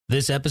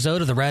This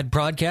episode of the RAD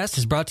Prodcast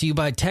is brought to you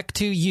by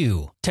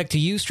Tech2U.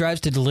 Tech2U strives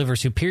to deliver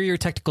superior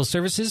technical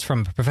services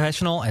from a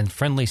professional and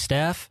friendly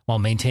staff while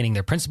maintaining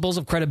their principles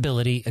of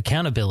credibility,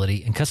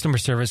 accountability, and customer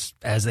service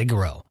as they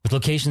grow. With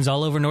locations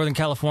all over Northern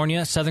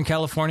California, Southern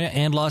California,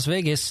 and Las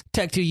Vegas,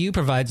 Tech2U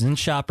provides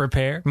in-shop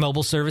repair,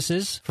 mobile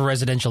services for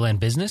residential and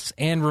business,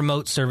 and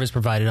remote service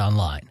provided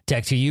online.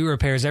 Tech2U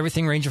repairs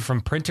everything ranging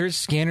from printers,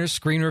 scanners,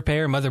 screen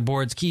repair,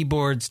 motherboards,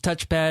 keyboards,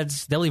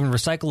 touchpads. They'll even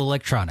recycle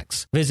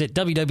electronics. Visit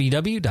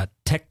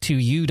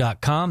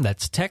www.tech2u.com.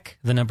 That's tech,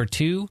 the number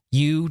 2,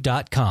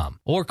 u.com.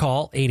 Or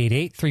call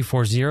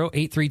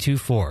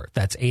 888-340-8324.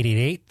 That's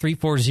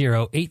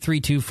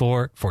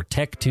 888-340-8324 for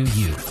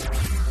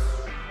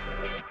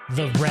Tech2U.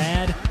 The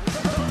RAD Prodcast.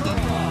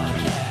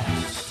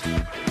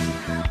 The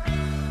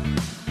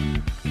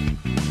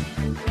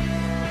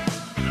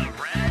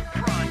RAD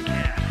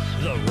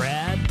Prodcast. The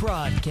RAD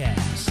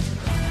Prodcast.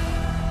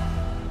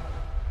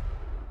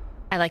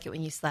 I like it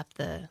when you slap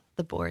the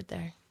board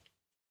there.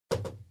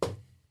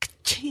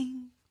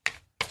 Ka-ching.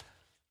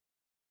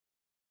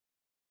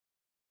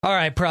 All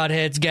right,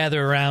 Prodheads,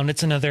 gather around.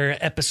 It's another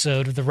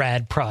episode of the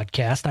RAD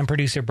Prodcast. I'm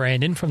producer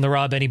Brandon from the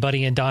Rob,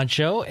 Anybody, and Don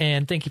Show,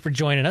 and thank you for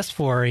joining us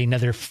for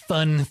another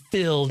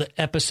fun-filled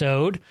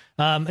episode.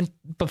 And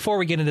before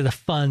we get into the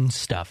fun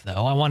stuff,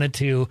 though, I wanted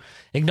to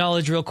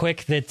acknowledge real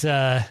quick that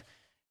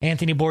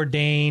Anthony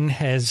Bourdain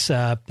has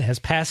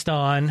passed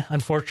on,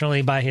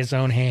 unfortunately, by his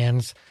own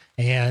hands.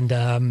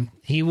 And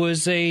he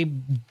was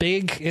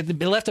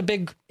it left a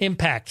big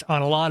impact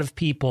on a lot of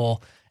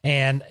people.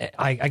 And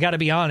I got to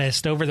be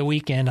honest, over the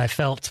weekend, I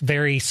felt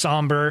very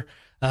somber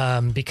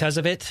because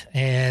of it.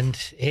 And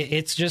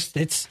it's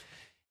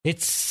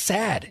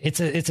sad. It's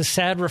a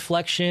sad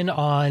reflection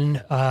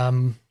on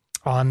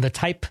the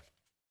type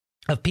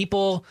of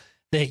people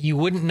that you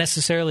wouldn't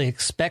necessarily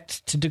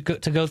expect to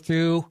go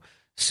through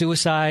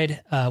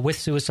suicide, with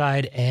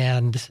suicide,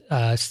 and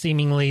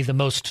seemingly the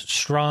most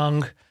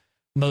strong,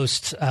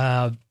 most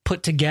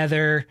put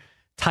together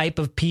type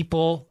of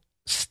people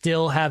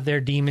still have their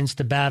demons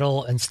to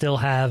battle and still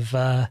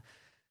have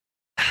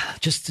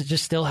just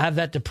still have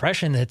that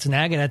depression that's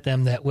nagging at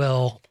them that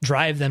will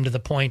drive them to the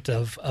point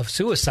of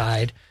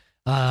suicide.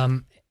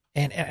 And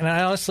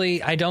I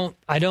honestly, I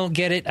don't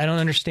get it. I don't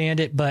understand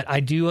it, but I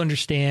do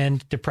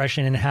understand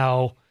depression and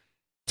how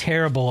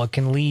terrible it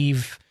can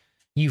leave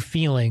you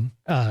feeling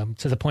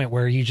to the point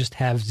where you just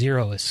have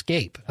zero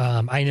escape.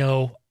 I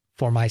know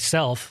for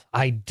myself,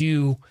 I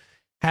do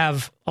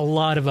have a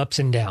lot of ups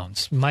and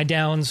downs. My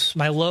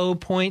low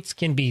points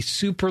can be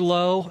super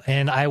low,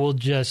 and I will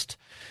just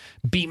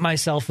beat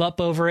myself up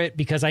over it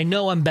because I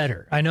know I'm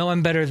better. I know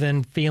I'm better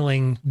than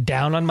feeling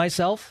down on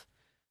myself,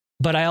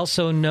 but I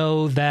also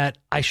know that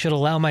I should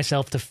allow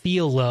myself to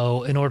feel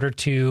low in order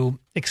to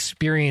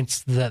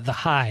experience the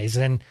highs.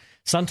 And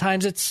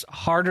sometimes it's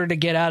harder to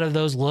get out of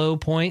those low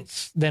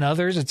points than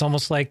others. It's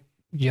almost like,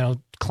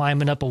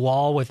 climbing up a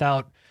wall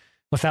without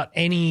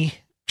any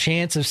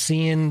chance of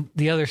seeing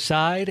the other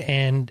side,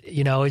 and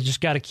you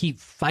just got to keep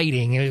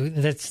fighting.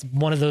 That's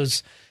one of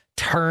those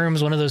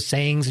terms, one of those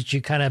sayings that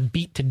you kind of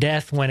beat to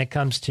death when it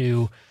comes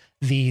to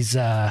these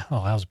that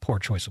was a poor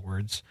choice of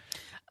words.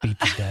 Beat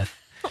to death.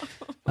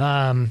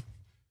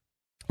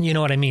 You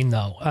know what I mean,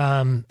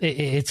 though.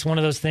 It's one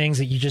of those things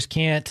that you just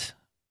can't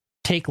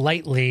take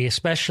lightly,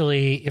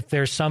 especially if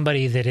there's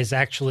somebody that is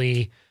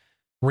actually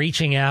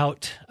reaching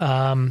out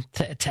to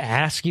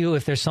ask you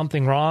if there's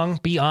something wrong.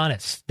 Be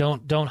honest.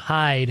 Don't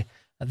hide.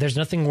 There's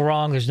nothing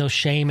wrong. There's no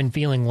shame in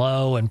feeling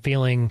low and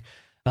feeling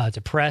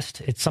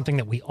depressed. It's something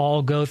that we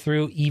all go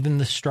through, even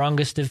the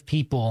strongest of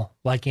people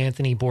like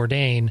Anthony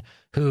Bourdain,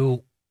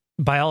 who,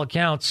 by all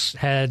accounts,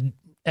 had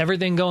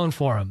everything going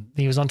for him.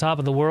 He was on top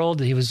of the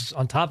world. He was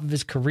on top of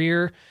his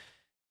career.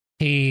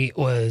 He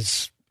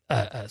was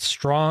a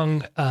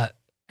strong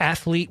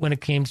athlete when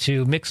it came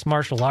to mixed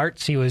martial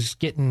arts. He was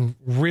getting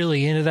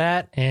really into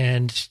that,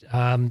 and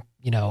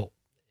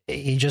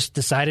he just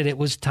decided it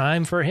was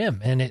time for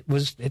him, and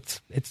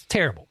it's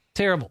terrible,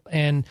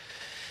 and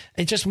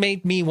it just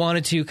made me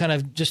wanted to kind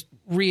of just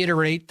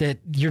reiterate that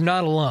you're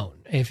not alone.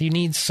 If you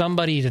need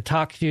somebody to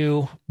talk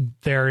to,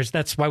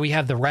 that's why we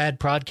have the RAD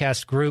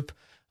Prodcast group.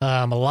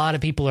 A lot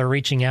of people are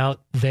reaching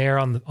out there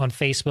on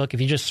Facebook.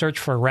 If you just search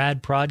for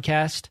RAD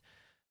Prodcast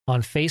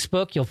on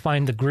Facebook, you'll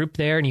find the group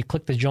there, and you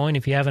click the join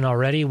if you haven't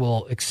already.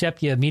 We'll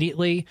accept you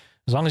immediately,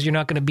 as long as you're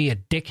not going to be a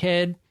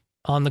dickhead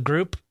on the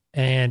group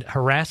and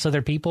harass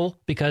other people,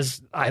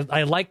 because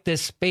I like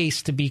this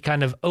space to be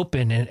kind of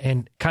open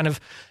and kind of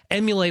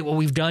emulate what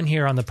we've done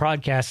here on the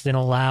podcast and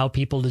allow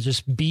people to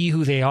just be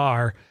who they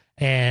are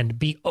and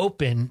be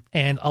open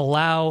and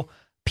allow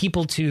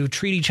people to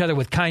treat each other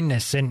with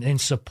kindness and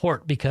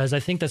support, because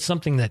I think that's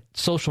something that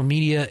social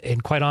media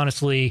and, quite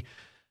honestly,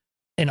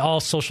 in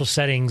all social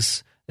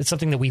settings, it's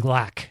something that we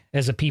lack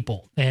as a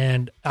people.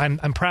 And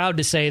I'm proud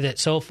to say that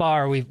so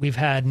far we've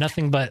had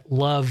nothing but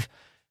love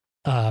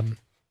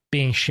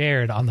being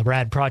shared on the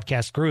RAD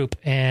Prodcast group.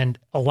 And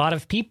a lot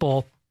of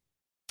people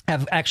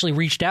have actually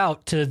reached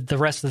out to the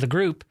rest of the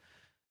group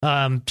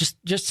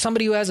just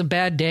somebody who has a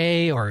bad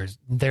day, or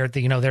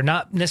they're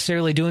not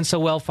necessarily doing so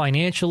well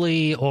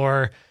financially,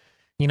 or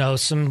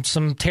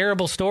some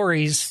terrible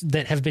stories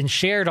that have been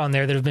shared on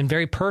there that have been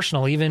very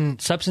personal, even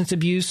substance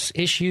abuse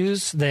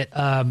issues that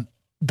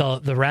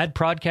the RAD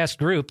Prodcast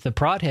group, the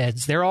Prod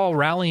Heads, they're all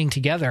rallying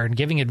together and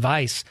giving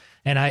advice.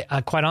 And I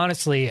quite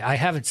honestly, I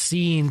haven't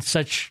seen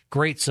such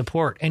great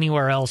support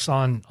anywhere else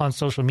on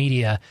social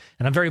media.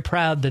 And I'm very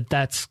proud that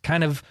that's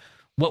kind of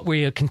what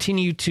we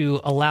continue to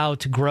allow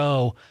to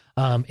grow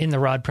in the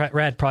RAD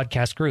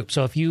Prodcast group.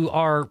 So if you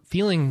are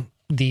feeling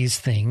these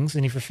things,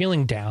 and if you're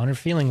feeling down or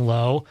feeling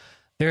low,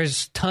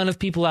 there's a ton of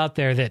people out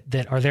there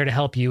that are there to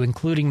help you,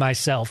 including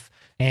myself.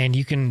 And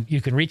you can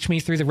reach me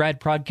through the RAD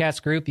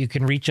Prodcast group. You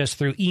can reach us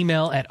through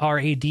email at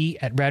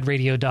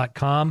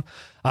rad@radradio.com.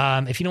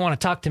 If you don't want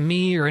to talk to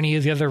me or any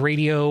of the other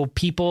radio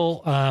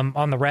people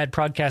on the RAD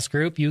Prodcast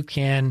group, you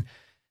can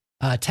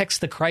text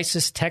the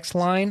crisis text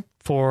line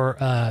for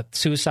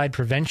suicide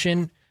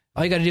prevention.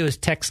 All you got to do is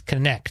text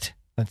CONNECT.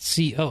 That's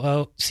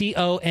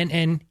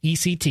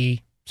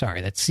CONNECT.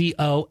 Sorry, that's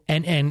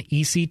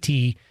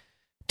CONNECT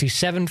to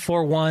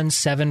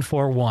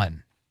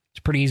 741-741. It's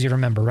pretty easy to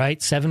remember, right?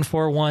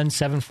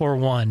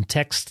 741-741.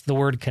 Text the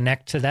word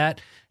CONNECT to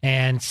that,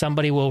 and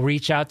somebody will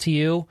reach out to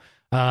you.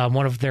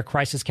 One of their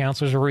crisis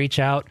counselors will reach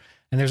out.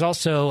 And there's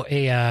also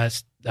a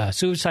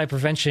suicide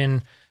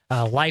prevention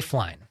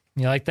lifeline.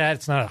 You like that?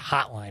 It's not a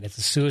hotline. It's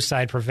a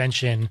suicide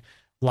prevention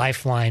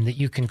lifeline that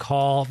you can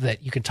call,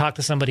 that you can talk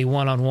to somebody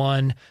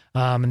one-on-one.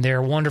 And they're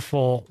a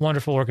wonderful,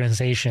 wonderful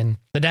organization.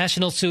 The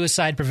National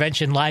Suicide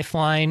Prevention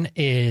Lifeline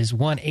is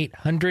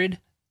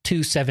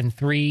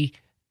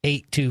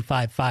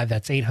 1-800-273-8255.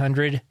 That's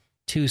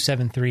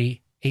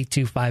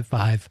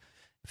 800-273-8255.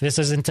 If this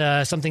isn't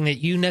something that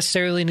you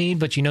necessarily need,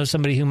 but you know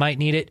somebody who might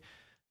need it,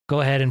 go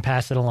ahead and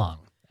pass it along.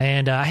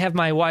 And I have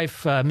my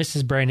wife,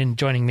 Mrs. Brandon,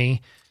 joining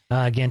me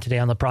again today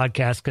on the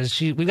podcast,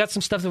 because we've got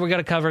some stuff that we're going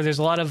to cover. There's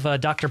a lot of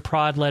Dr.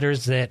 Prod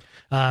letters that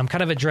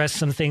kind of address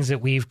some things that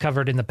we've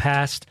covered in the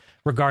past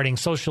regarding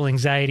social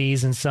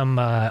anxieties and some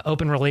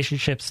open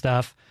relationship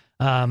stuff.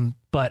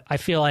 But I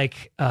feel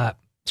like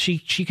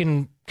she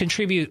can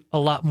contribute a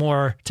lot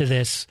more to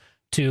this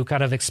to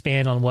kind of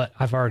expand on what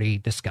I've already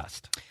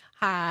discussed.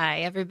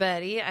 Hi,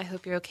 everybody. I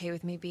hope you're okay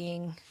with me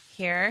being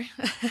here.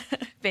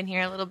 Been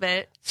here a little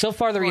bit. So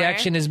far, the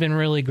reaction has been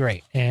really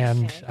great.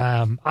 And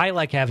I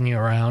like having you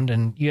around,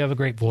 and you have a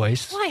great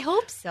voice. Well, I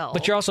hope so.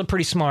 But you're also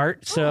pretty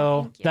smart,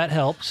 so that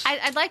helps.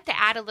 I'd like to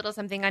add a little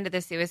something onto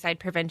the suicide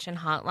prevention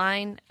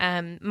hotline.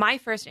 My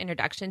first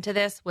introduction to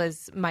this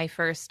was my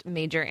first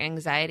major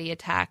anxiety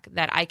attack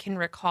that I can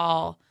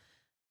recall,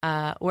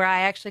 where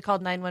I actually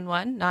called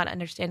 911, not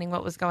understanding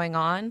what was going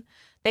on.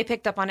 They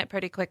picked up on it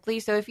pretty quickly.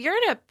 So if you're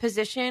in a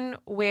position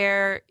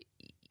where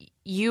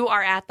you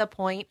are at the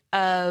point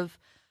of,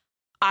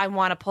 I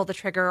want to pull the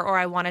trigger or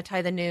I want to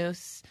tie the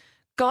noose,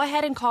 go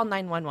ahead and call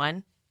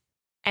 911,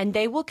 and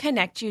they will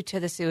connect you to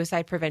the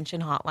suicide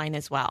prevention hotline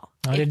as well.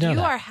 If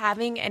you are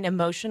having an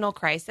emotional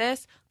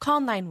crisis,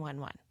 call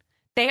 911.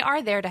 They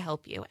are there to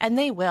help you, and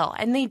they will.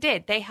 And they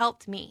did. They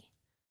helped me.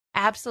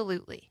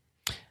 Absolutely.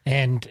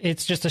 And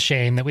it's just a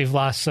shame that we've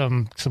lost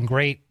some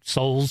great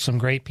souls, some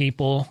great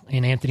people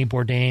in Anthony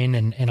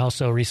Bourdain and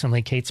also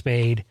recently Kate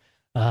Spade,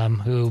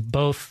 who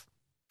both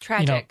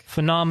tragic,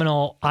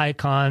 phenomenal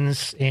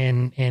icons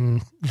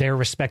in their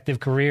respective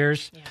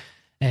careers. Yeah.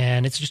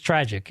 And it's just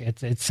tragic.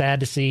 It's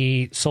sad to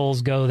see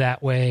souls go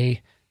that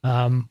way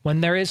when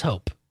there is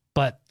hope.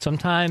 But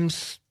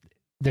sometimes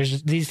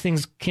these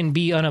things can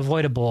be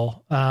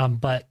unavoidable.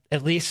 But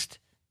at least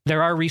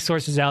there are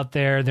resources out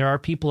there. There are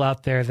people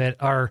out there that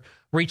are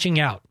reaching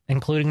out,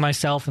 including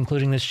myself,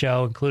 including this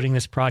show, including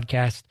this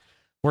podcast.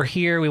 We're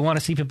here. We want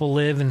to see people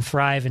live and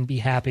thrive and be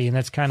happy. And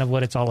that's kind of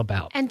what it's all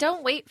about. And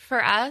don't wait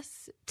for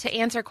us to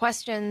answer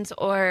questions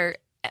or,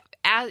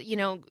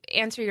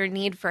 answer your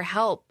need for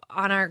help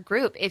on our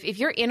group. If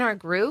you're in our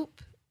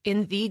group,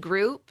 in the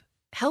group,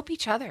 help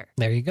each other.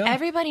 There you go.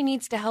 Everybody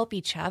needs to help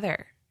each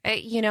other.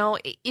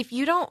 If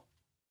you don't,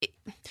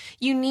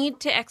 you need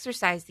to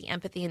exercise the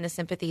empathy and the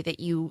sympathy that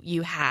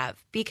you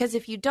have. Because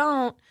if you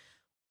don't,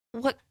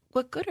 what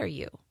good are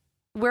you?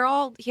 We're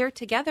all here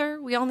together.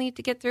 We all need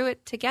to get through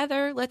it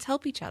together. Let's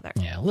help each other.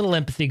 Yeah, a little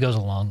empathy goes a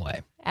long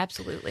way.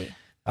 Absolutely.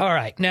 All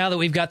right, now that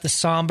we've got the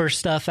somber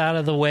stuff out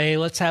of the way,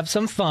 let's have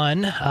some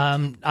fun.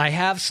 I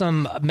have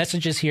some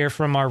messages here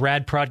from our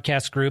RAD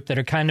Prodcast group that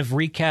are kind of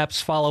recaps,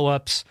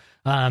 follow-ups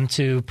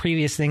to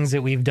previous things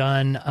that we've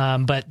done.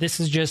 But this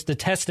is just a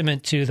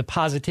testament to the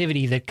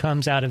positivity that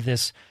comes out of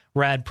this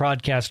RAD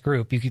Prodcast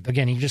group. You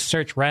can just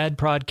search RAD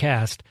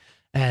Prodcast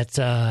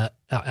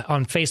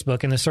on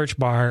Facebook in the search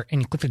bar,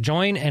 and you click the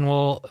join, and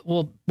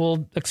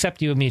we'll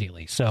accept you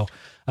immediately. So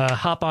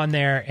hop on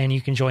there, and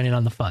you can join in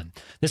on the fun.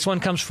 This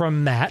one comes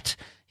from Matt.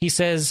 He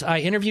says, I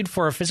interviewed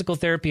for a physical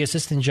therapy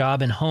assistant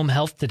job in home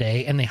health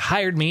today, and they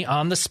hired me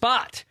on the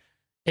spot.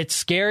 It's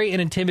scary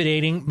and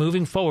intimidating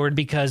moving forward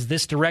because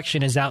this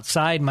direction is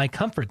outside my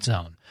comfort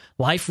zone.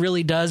 Life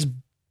really does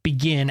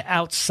begin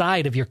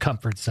outside of your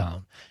comfort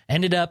zone.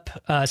 Ended up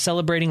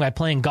celebrating by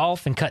playing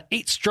golf and cut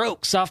 8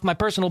 strokes off my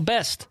personal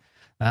best.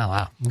 Oh,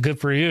 wow. Good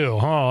for you.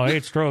 Oh,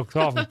 8 strokes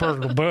off my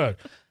personal best.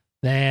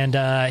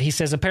 And he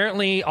says,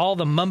 apparently all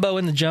the mumbo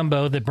and the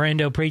jumbo that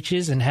Brando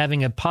preaches and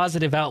having a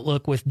positive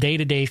outlook with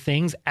day-to-day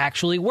things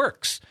actually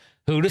works.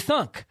 Who'da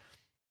thunk?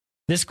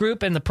 This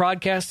group and the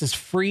podcast is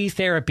free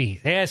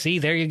therapy. Yeah, see,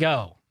 there you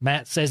go.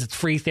 Matt says it's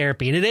free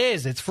therapy. And it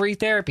is. It's free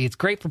therapy. It's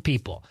great for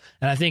people.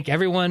 And I think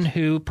everyone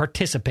who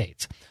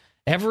participates.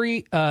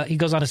 He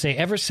goes on to say,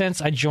 ever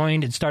since I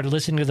joined and started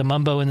listening to the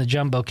Mumbo and the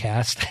Jumbo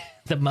cast,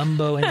 the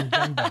Mumbo and the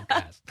Jumbo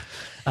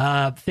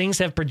cast, things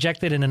have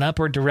projected in an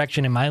upward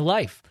direction in my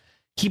life.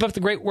 Keep up the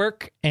great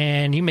work,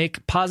 and you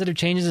make positive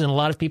changes in a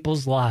lot of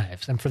people's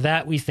lives. And for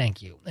that, we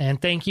thank you. And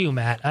thank you,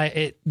 Matt.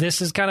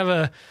 This is kind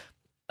of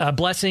a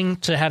blessing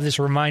to have this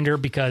reminder,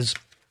 because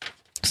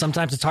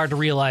sometimes it's hard to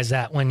realize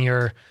that when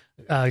you're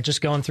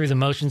just going through the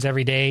motions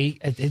every day.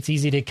 It's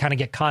easy to kind of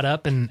get caught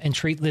up and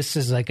treat this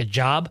as like a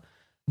job.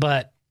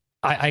 But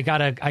I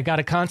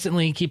gotta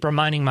constantly keep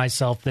reminding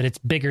myself that it's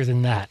bigger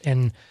than that,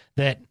 and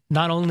that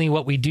not only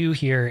what we do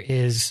here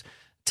is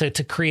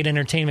to create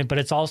entertainment, but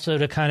it's also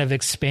to kind of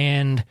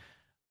expand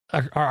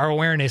our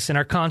awareness and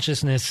our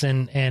consciousness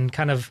and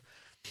kind of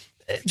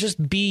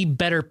just be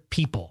better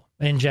people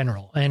in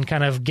general, and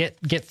kind of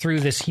get through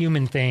this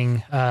human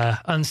thing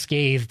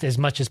unscathed as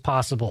much as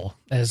possible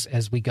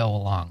as we go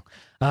along.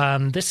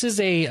 This is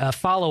a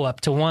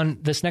follow-up to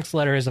this next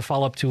letter is a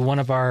follow-up to one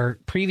of our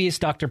previous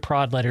Dr.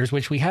 Prod letters,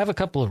 which we have a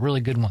couple of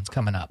really good ones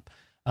coming up.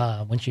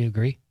 Wouldn't you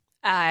agree?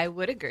 I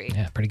would agree.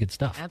 Yeah, pretty good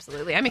stuff.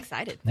 Absolutely. I'm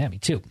excited. Yeah, me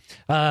too.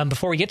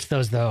 Before we get to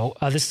those, though,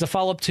 this is a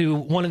follow-up to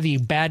one of the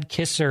bad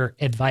kisser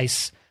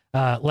advice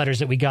letters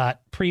that we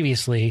got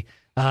previously.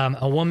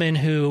 A woman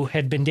who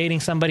had been dating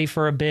somebody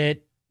for a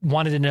bit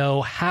wanted to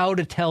know how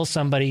to tell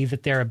somebody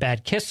that they're a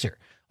bad kisser.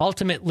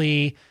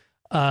 Ultimately,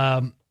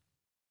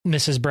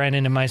 Mrs.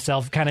 Brandon and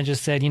myself kind of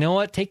just said, you know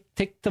what,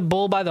 take the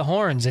bull by the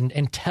horns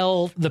and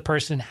tell the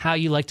person how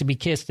you like to be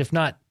kissed. If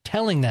not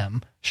telling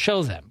them,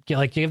 show them.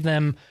 Give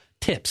them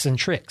tips and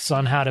tricks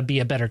on how to be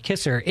a better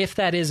kisser, if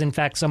that is, in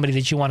fact, somebody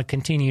that you want to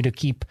continue to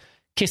keep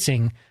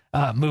kissing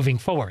moving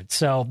forward.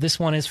 So this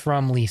one is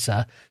from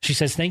Lisa. She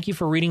says, thank you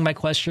for reading my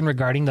question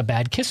regarding the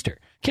bad kisser.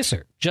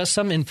 Just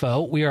some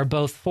info. We are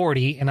both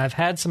 40, and I've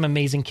had some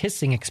amazing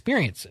kissing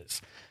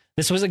experiences.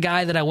 This was a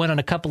guy that I went on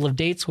a couple of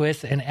dates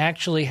with and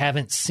actually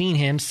haven't seen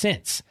him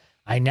since.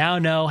 I now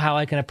know how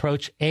I can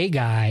approach a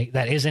guy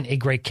that isn't a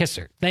great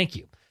kisser. Thank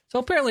you. So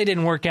apparently it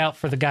didn't work out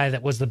for the guy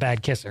that was the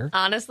bad kisser.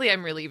 Honestly,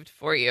 I'm relieved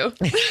for you.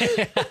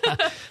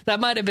 That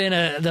might have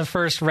been the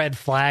first red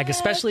flag,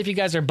 especially if you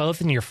guys are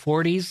both in your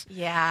 40s.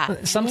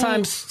 Yeah.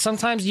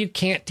 Sometimes you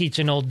can't teach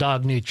an old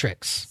dog new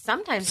tricks.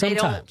 Sometimes.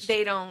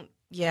 They don't.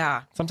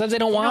 Yeah. Sometimes they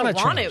don't want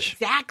to.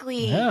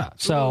 Exactly. Yeah.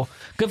 So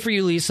good for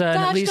you, Lisa.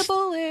 And Dodge the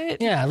bullet.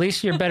 Yeah. At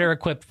least you're better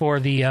equipped for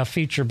the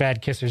future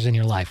bad kissers in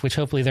your life, which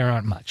hopefully there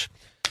aren't much.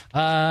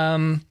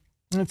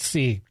 Let's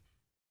see.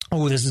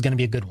 Oh, this is going to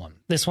be a good one.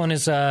 This one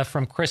is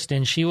from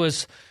Kristen. She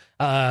was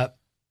a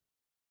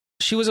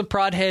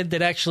prodhead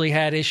that actually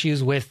had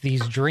issues with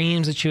these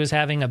dreams that she was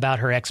having about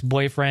her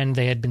ex-boyfriend.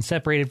 They had been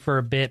separated for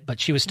a bit, but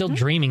she was still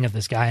dreaming of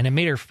this guy, and it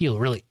made her feel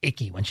really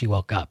icky when she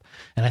woke up.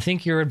 And I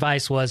think your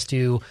advice was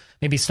to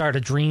maybe start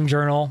a dream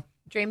journal.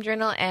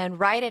 And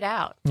write it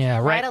out. Yeah,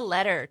 write a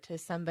letter to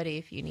somebody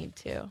if you need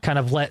to.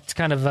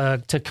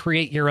 To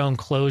create your own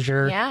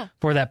closure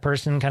for that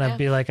person.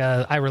 Be like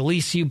I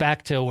release you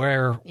back to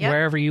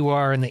wherever you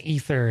are in the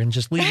ether and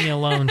just leave me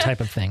alone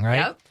type of thing,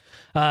 right?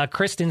 Yep.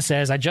 Kristen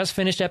says, I just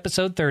finished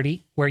episode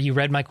 30 where you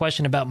read my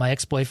question about my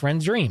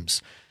ex-boyfriend's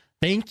dreams.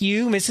 Thank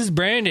you, Mrs.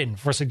 Brandon,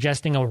 for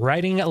suggesting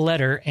writing a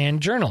letter and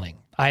journaling.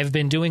 I've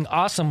been doing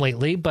awesome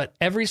lately, but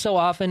every so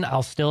often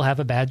I'll still have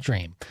a bad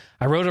dream.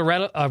 I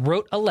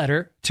wrote a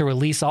letter to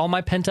release all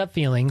my pent-up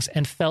feelings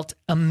and felt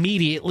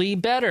immediately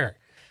better.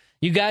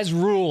 You guys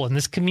rule, and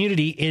this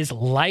community is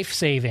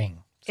life-saving.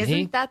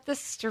 Isn't that the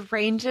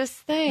strangest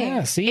thing?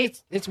 Yeah, see,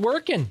 it's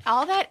working.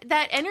 All that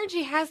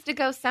energy has to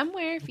go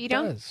somewhere. If you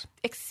don't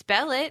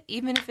expel it,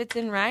 even if it's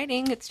in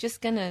writing, it's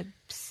just going to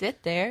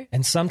sit there.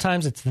 And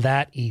sometimes it's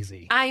that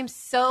easy. I'm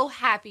so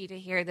happy to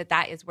hear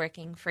that is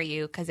working for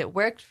you, because it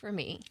worked for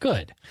me.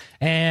 Good.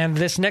 And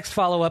this next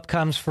follow-up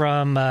comes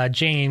from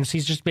James.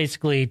 He's just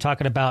basically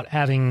talking about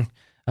having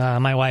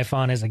my wife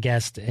on as a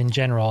guest in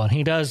general. And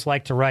he does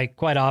like to write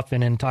quite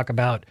often and talk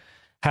about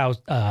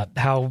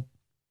how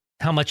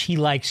much he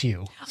likes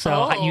you.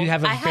 So you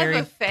have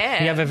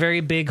a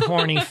very big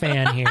horny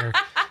fan here.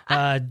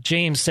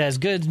 James says,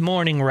 good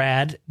morning,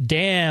 Rad.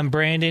 Damn,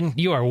 Brandon,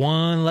 you are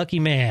one lucky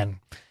man.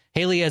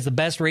 Haley has the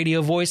best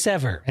radio voice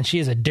ever, and she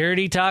is a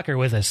dirty talker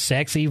with a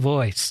sexy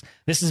voice.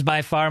 This is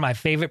by far my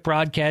favorite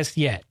broadcast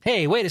yet.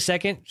 Hey, wait a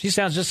second. She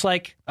sounds just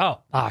like...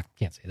 can't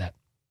say that.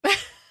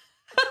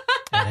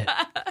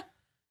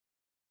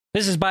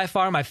 This is by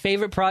far my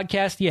favorite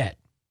podcast yet.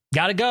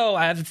 Gotta go.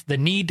 I have the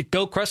need to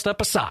go crust up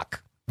a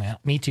sock. Yeah,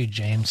 me too,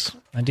 James.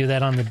 I do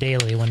that on the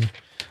daily when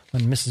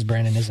Mrs.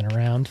 Brandon isn't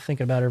around,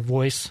 thinking about her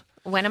voice.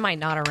 When am I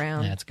not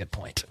around? That's a good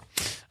point.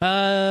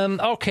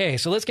 Okay,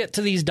 so let's get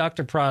to these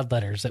Dr. Prod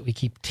letters that we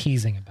keep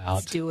teasing about.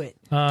 Let's do it.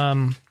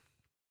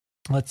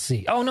 Let's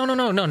see. Oh,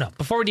 no.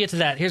 Before we get to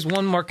that, here's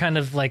one more kind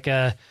of like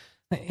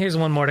here's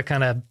one more to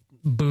kind of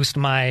boost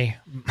my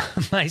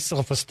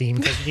self-esteem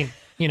because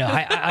you know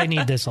I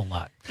need this a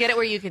lot. Get it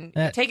where you can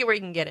take it where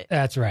you can get it.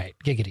 That's right.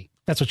 Giggity.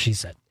 That's what she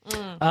said.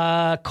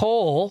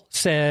 Cole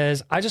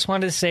says, I just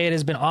wanted to say it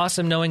has been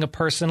awesome knowing a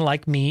person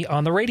like me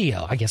on the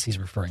radio. I guess he's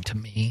referring to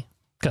me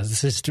because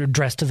this is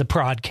addressed to the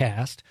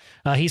Prodcast.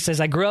 He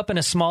says, I grew up in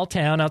a small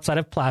town outside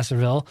of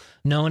Placerville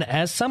known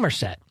as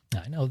Somerset.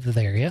 I know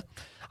the area.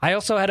 I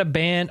also had a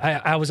band.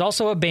 I was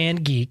also a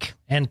band geek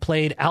and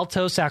played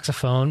alto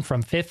saxophone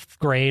from 5th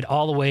grade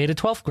all the way to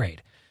 12th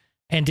grade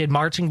and did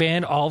marching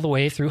band all the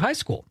way through high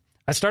school.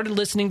 I started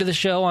listening to the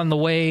show on the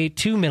way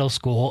to middle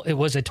school. It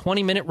was a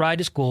 20-minute ride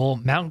to school,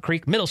 Mountain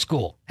Creek Middle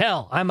School.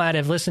 Hell, I might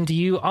have listened to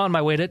you on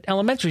my way to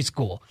elementary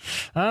school.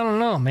 I don't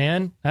know,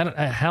 man.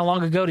 How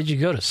long ago did you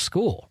go to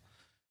school?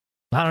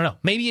 I don't know.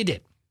 Maybe you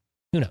did.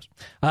 Who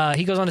knows?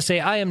 He goes on to say,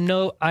 I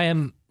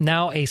am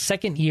now a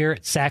second year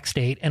at Sac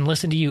State and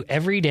listen to you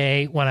every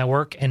day when I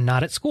work and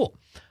not at school.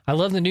 I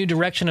love the new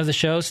direction of the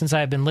show since I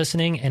have been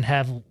listening and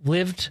have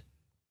lived.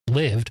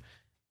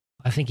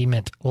 I think he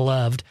meant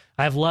loved.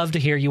 I've loved to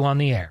hear you on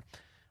the air.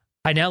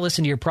 I now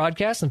listen to your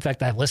podcast. In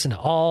fact, I've listened to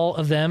all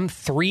of them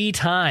 3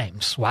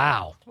 times.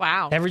 Wow.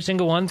 Every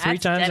single one 3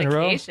 times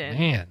dedication. In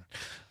a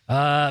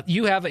row. Man.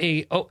 You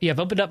have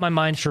opened up my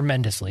mind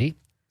tremendously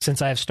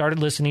since I have started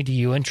listening to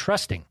you and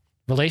trusting.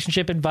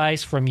 Relationship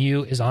advice from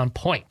you is on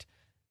point.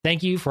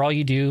 Thank you for all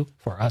you do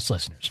for us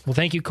listeners. Well,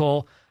 thank you,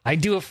 Cole. I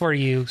do it for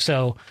you,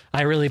 so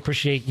I really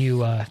appreciate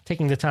you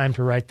taking the time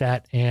to write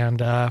that.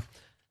 And oh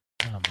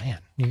man,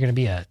 you're going to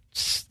be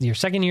your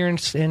second year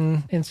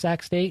in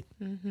Sac State.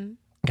 Mm-hmm.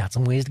 Got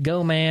some ways to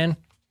go, man.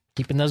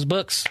 Keeping those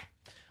books.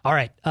 All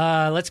right,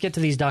 let's get to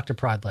these Dr.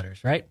 Prod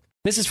letters. Right,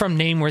 this is from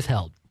Name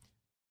Withheld.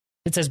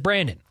 It says,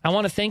 Brandon, I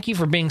want to thank you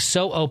for being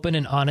so open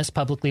and honest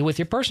publicly with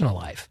your personal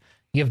life.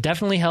 You have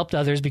definitely helped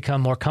others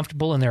become more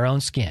comfortable in their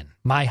own skin,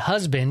 my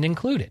husband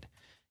included.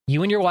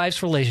 You and your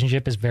wife's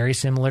relationship is very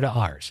similar to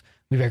ours.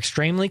 We are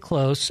extremely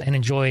close and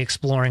enjoy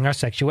exploring our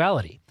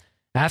sexuality.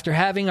 After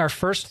having our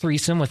first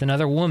threesome with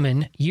another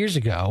woman years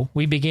ago,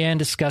 we began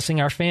discussing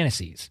our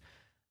fantasies.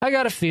 I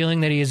got a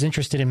feeling that he is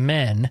interested in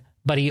men,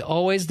 but he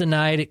always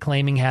denied it,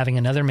 claiming having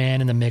another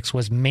man in the mix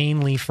was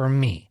mainly for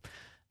me.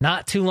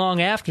 Not too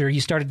long after you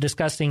started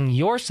discussing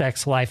your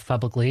sex life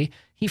publicly,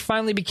 he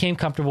finally became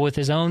comfortable with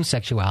his own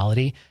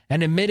sexuality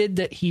and admitted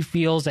that he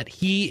feels that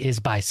he is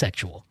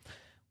bisexual.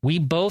 We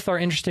both are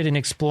interested in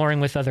exploring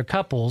with other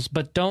couples,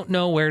 but don't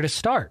know where to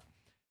start.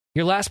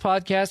 Your last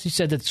podcast, you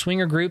said that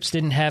swinger groups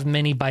didn't have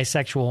many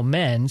bisexual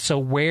men, so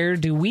where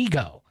do we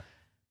go?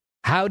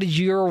 How did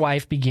your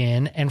wife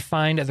begin and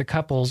find other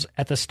couples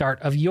at the start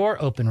of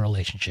your open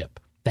relationship?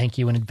 Thank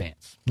you in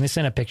advance. And they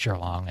sent a picture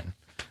along, and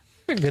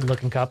they're a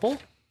good-looking couple.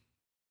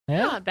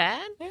 Yeah. Not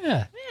bad.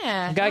 Yeah.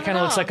 The guy kind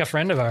of looks like a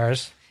friend of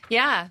ours.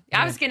 Yeah.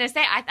 I was going to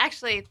say, I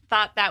actually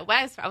thought that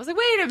was. I was like,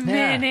 wait a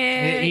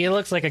minute. He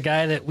looks like a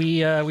guy that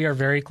we are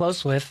very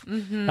close with.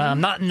 Mm-hmm.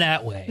 Not in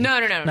that way.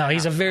 No,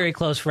 he's a very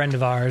close friend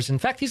of ours. In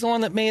fact, he's the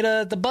one that made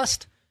the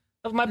bust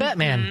of my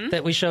Batman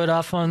that we showed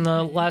off on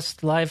the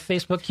last live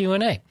Facebook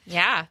Q&A.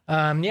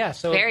 Yeah.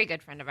 So very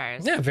good friend of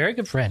ours. Yeah, very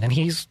good friend. And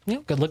he's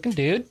good-looking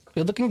dude,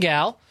 good-looking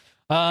gal.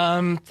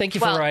 Thank you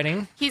for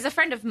writing. He's a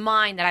friend of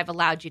mine that I've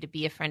allowed you to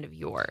be a friend of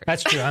yours.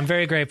 That's true. I'm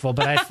very grateful,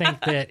 but I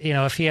think that,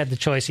 if he had the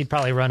choice, he'd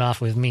probably run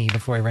off with me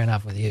before he ran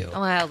off with you.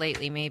 Well,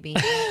 lately, maybe.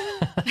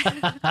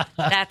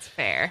 That's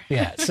fair.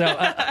 Yeah.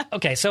 So,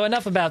 okay. So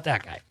enough about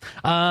that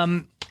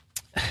guy.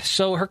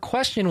 So her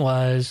question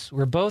was,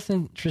 we're both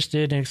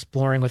interested in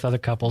exploring with other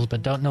couples,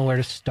 but don't know where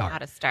to start. How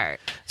to start.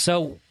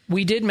 So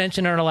we did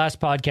mention in our last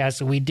podcast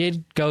that we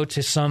did go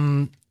to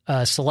some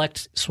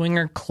select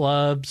swinger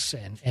clubs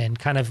and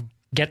kind of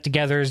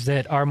get-togethers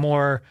that are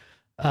more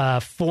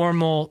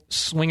formal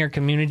swinger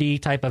community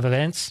type of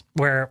events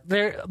where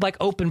they're like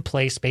open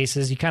play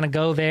spaces. You kind of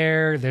go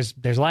there.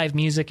 There's live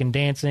music and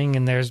dancing,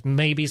 and there's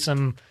maybe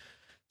some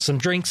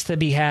drinks to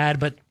be had,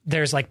 but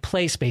there's like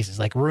play spaces,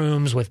 like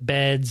rooms with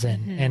beds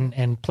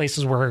and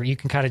places where you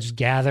can kind of just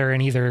gather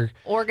and either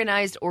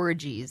organized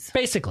orgies,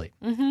 basically.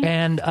 Mm-hmm.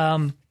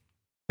 And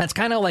that's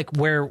kind of like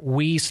where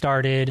we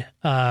started.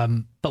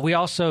 But we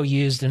also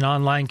used an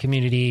online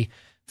community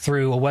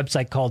through a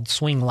website called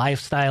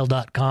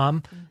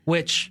swinglifestyle.com,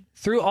 which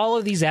through all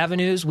of these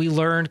avenues, we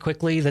learned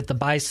quickly that the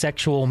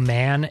bisexual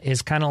man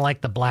is kind of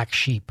like the black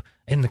sheep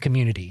in the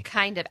community.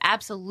 Kind of,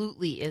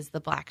 absolutely is the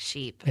black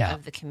sheep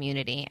of the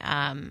community.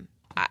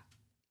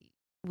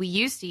 We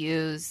used to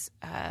use,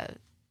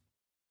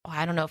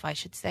 I don't know if I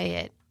should say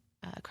it,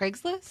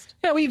 Craigslist?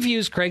 Yeah, we've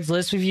used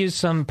Craigslist. We've used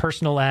some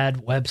personal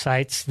ad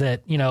websites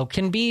that,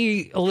 can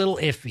be a little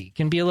iffy,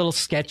 can be a little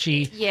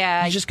sketchy.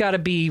 Yeah. You just got to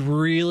be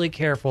really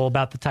careful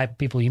about the type of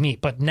people you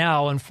meet. But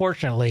now,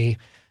 unfortunately,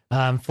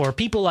 for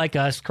people like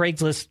us,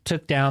 Craigslist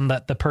took down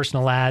the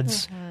personal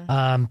ads. Mm-hmm.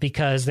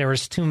 because there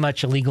was too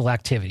much illegal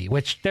activity,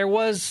 which there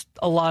was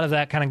a lot of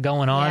that kind of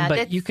going on,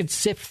 but you could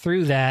sift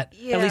through that.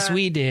 Yeah. At least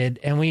we did.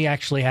 And we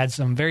actually had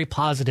some very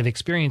positive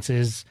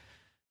experiences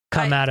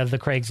come out of the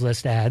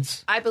Craigslist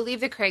ads. I believe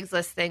the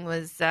Craigslist thing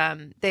was,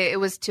 it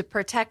was to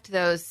protect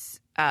those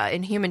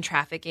in human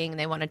trafficking.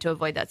 They wanted to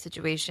avoid that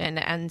situation.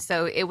 And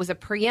so it was a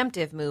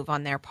preemptive move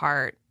on their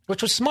part.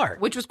 Which was smart.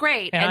 Which was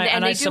great.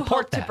 And they do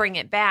hope to bring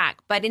it back.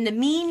 But in the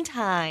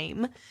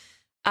meantime,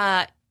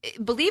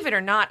 believe it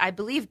or not, I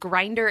believe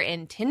Grindr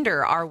and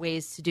Tinder are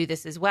ways to do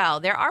this as well.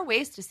 There are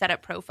ways to set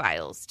up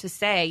profiles to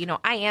say,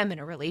 I am in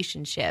a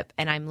relationship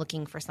and I'm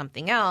looking for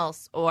something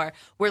else, or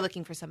we're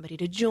looking for somebody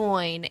to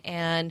join.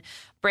 And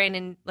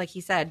Brandon, like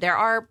he said, there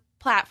are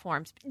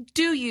platforms.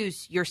 Do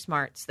use your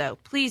smarts, though.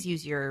 Please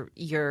use your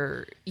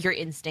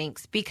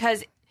instincts,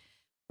 because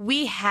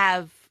we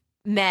have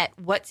met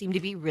what seem to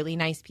be really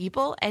nice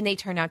people and they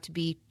turn out to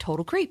be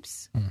total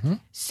creeps.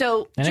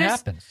 So it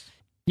happens.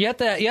 You have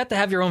to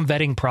have your own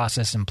vetting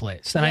process in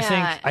place. And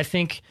I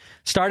think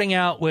starting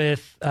out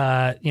with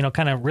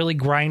kind of really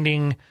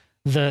grinding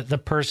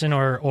the person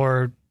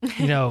or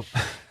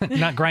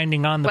not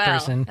grinding on the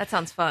person. That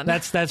sounds fun.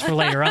 That's for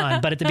later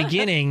on. But at the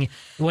beginning,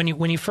 when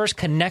you first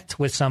connect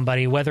with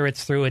somebody, whether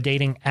it's through a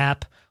dating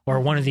app or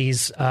one of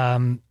these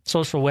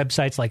social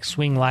websites like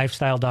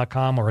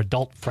swinglifestyle.com or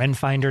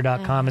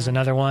adultfriendfinder.com is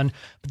another one.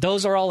 But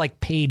those are all like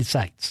paid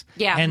sites.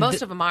 Yeah, and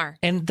most of them are.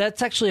 And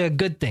that's actually a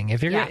good thing.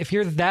 If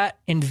you're that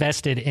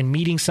invested in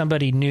meeting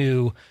somebody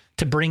new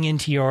to bring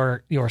into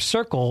your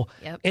circle,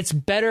 it's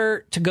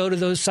better to go to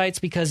those sites,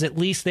 because at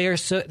least they're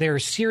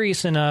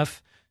serious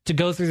enough to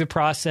go through the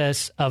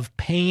process of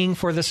paying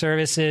for the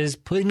services,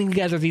 putting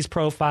together these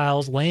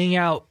profiles, laying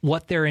out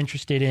what they're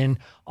interested in,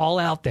 all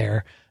out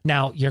there.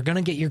 Now, you're going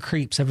to get your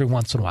creeps every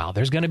once in a while.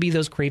 There's going to be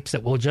those creeps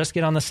that will just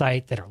get on the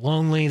site, that are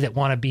lonely, that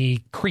want to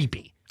be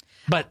creepy.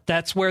 But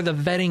that's where the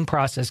vetting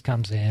process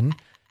comes in.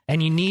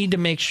 And you need to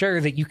make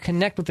sure that you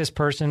connect with this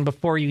person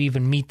before you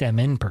even meet them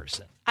in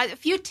person. A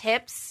few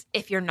tips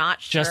if you're not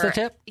sure. Just a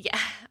tip? Yeah.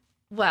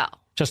 Well.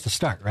 Just to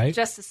start, right?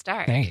 Just to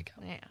start. There you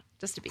go. Yeah.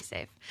 Just to be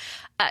safe.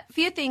 A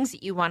few things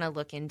that you want to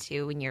look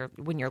into when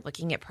you're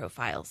looking at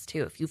profiles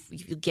too, if you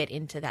get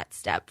into that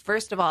step.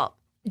 First of all,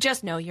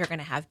 just know you're going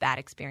to have bad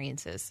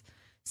experiences.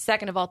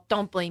 Second of all,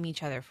 don't blame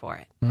each other for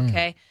it.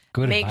 Okay.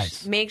 Good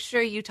advice. Make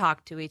sure you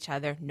talk to each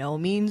other. No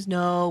means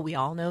no. We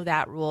all know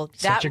that rule.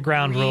 Set your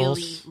ground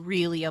rules.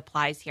 Really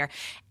applies here.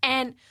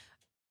 And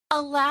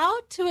allow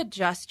to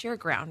adjust your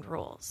ground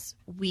rules.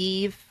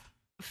 We've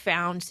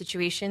found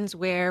situations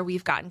where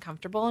we've gotten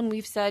comfortable and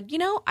we've said,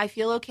 I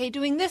feel okay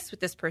doing this with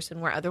this person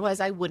where otherwise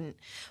I wouldn't.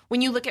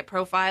 When you look at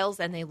profiles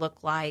and they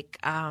look like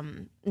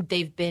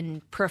they've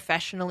been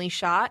professionally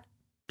shot,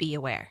 be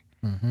aware.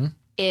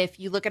 If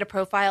you look at a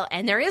profile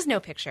and there is no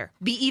picture,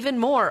 be even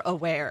more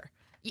aware.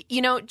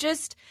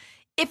 Just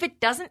if it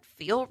doesn't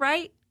feel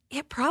right,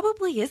 it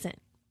probably isn't.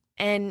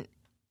 And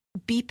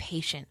be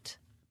patient.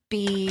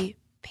 Be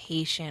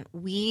patient.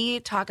 We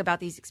talk about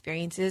these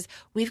experiences.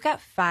 We've got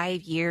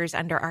 5 years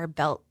under our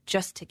belt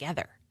just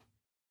together.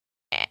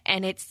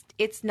 And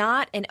it's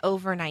not an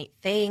overnight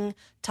thing.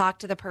 Talk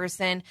to the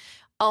person.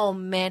 Oh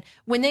man,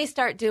 when they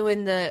start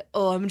doing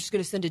I'm just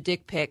going to send a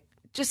dick pic,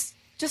 just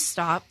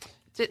stop.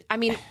 I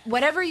mean,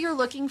 whatever you're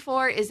looking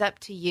for is up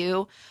to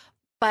you.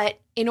 But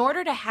in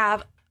order to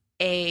have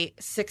a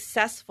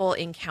successful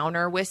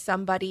encounter with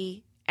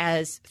somebody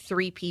as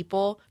 3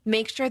 people,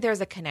 make sure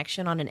there's a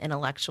connection on an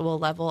intellectual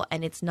level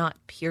and it's not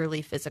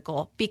purely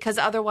physical, because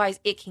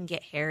otherwise it can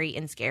get hairy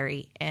and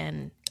scary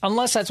and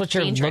unless that's what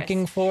you're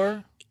looking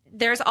for.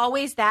 There's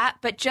always that,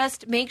 but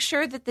just make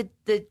sure that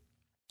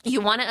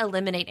you want to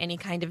eliminate any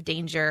kind of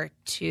danger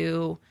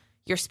to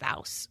your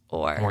spouse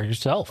or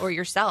yourself or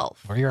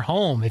your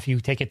home if you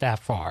take it that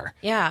far.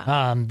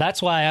 Yeah.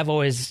 That's why I've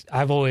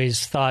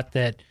always thought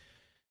that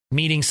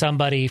meeting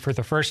somebody for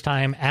the first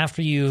time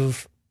after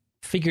you've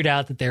figured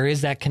out that there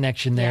is that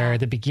connection there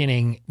at the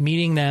beginning,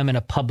 meeting them in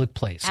a public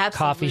place,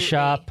 coffee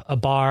shop, a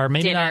bar,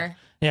 maybe dinner.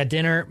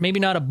 Dinner, maybe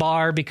not a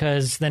bar,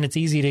 because then it's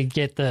easy to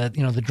get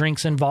the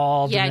drinks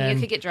involved. Yeah, and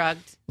you could get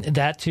drugged.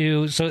 That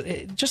too. So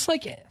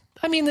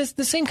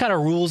the same kind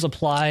of rules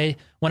apply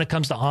when it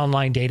comes to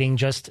online dating,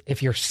 just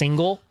if you're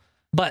single.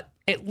 But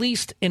at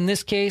least in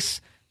this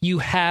case, you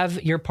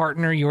have your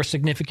partner, your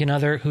significant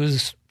other,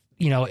 who's,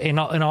 in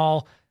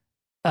all,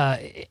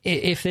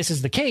 if this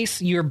is the case,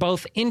 you're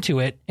both into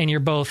it and you're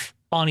both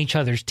on each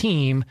other's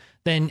team,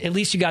 then at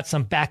least you got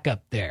some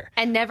backup there.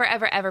 And never,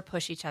 ever, ever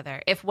push each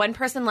other. If one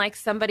person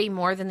likes somebody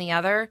more than the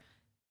other,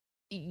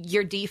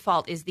 your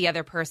default is the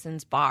other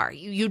person's bar.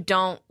 You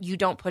don't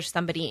push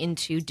somebody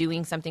into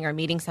doing something or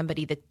meeting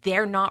somebody that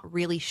they're not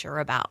really sure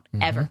about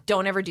ever.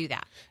 Don't ever do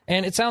that.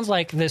 And it sounds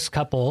like this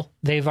couple,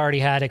 they've already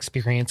had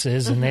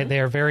experiences and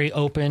they're very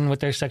open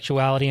with their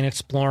sexuality and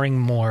exploring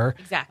more.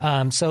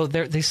 Exactly. So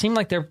they seem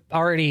like they've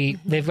already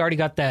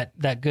got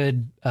that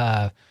good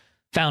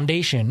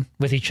foundation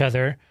with each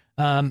other.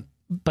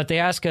 But they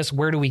ask us,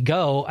 where do we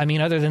go? I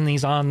mean, other than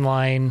these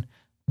online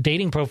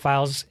dating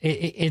profiles,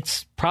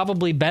 it's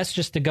probably best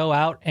just to go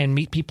out and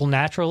meet people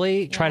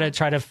naturally. Yeah.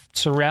 Try to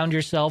surround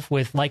yourself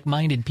with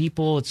like-minded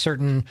people at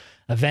certain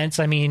events.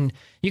 I mean,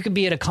 you could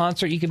be at a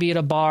concert, you could be at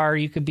a bar,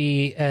 you could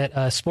be at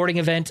a sporting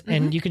event,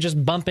 and you could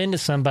just bump into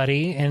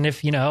somebody. And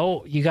if, you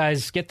know, you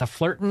guys get to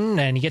flirting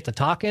and you get to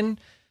talking,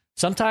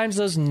 sometimes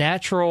those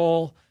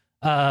natural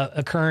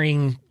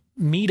occurring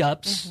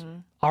meetups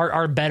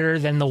are better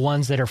than the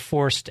ones that are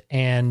forced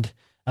and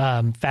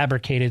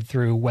fabricated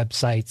through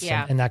websites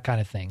and that kind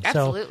of thing.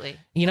 Absolutely. So,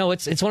 you know,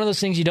 it's one of those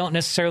things you don't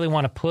necessarily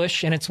want to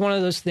push. And it's one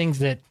of those things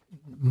that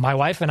my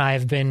wife and I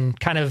have been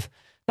kind of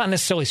not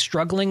necessarily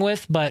struggling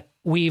with, but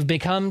we've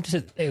gotten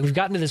to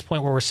this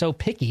point where we're so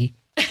picky,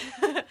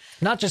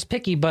 not just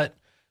picky, but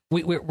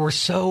we're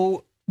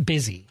so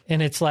busy.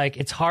 And it's like,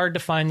 it's hard to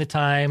find the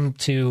time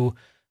to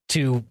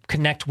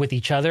connect with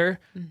each other,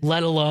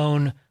 let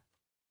alone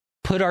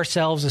put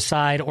ourselves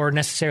aside or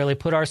necessarily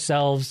put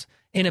ourselves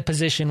in a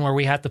position where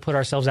we have to put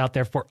ourselves out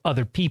there for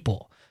other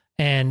people.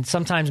 And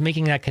sometimes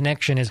making that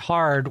connection is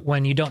hard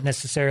when you don't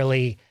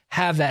necessarily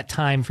have that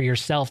time for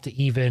yourself to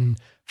even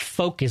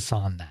focus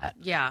on that.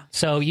 Yeah.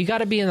 So you got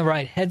to be in the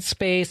right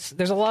headspace.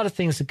 There's a lot of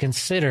things to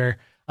consider,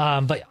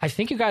 but I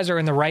think you guys are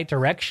in the right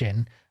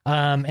direction.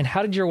 And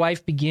how did your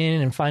wife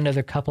begin and find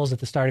other couples at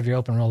the start of your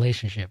open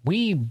relationship?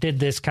 We did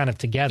this kind of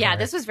together. Yeah,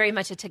 this was very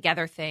much a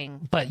together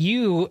thing. But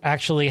you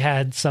actually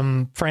had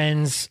some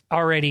friends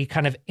already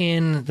kind of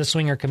in the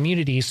swinger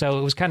community, so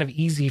it was kind of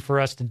easy for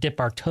us to dip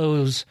our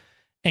toes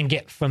and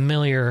get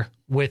familiar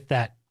with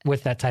that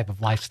type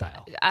of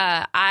lifestyle.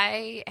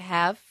 I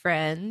have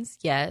friends,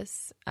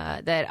 yes,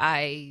 that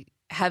I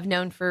have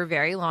known for a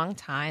very long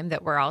time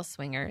that were all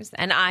swingers,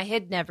 and I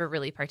had never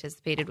really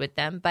participated with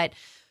them, but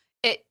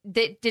it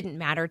didn't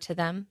matter to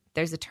them.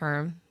 There's a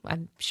term.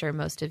 I'm sure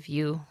most of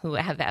you who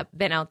have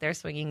been out there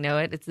swinging know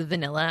it. It's the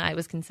vanilla. I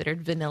was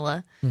considered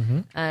vanilla.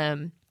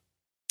 Now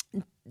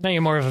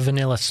you're more of a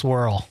vanilla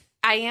swirl.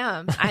 I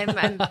am.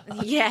 I'm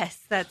yes,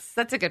 that's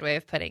a good way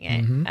of putting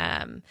it.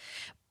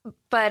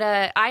 But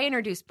I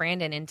introduced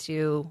Brandon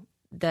into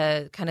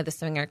the kind of the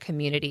swinger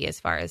community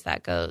as far as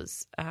that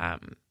goes,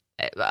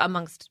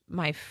 amongst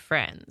my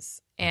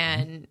friends,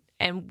 and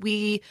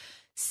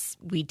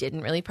we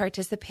didn't really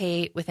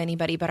participate with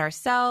anybody but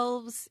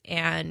ourselves,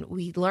 and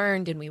we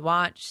learned and we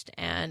watched,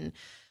 and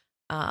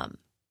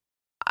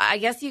I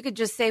guess you could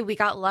just say we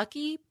got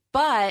lucky.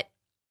 But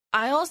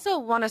I also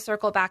want to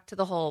circle back to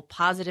the whole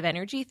positive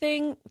energy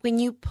thing. When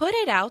you put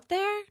it out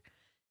there,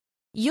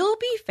 you'll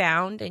be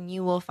found and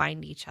you will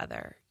find each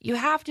other. You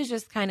have to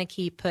just kind of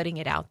keep putting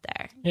it out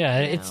there. Yeah,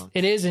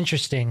 it is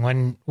interesting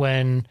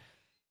when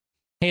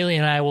Haley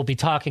and I will be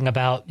talking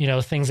about, you know,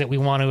 things that we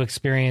want to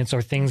experience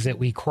or things that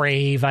we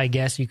crave, I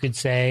guess you could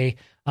say.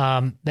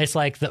 It's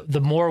like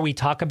the more we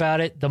talk about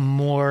it, the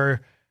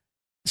more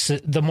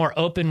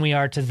open we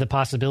are to the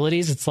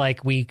possibilities. It's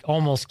like we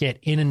almost get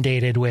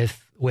inundated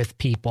with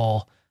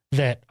people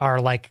that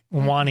are like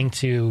wanting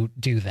to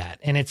do that.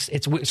 And it's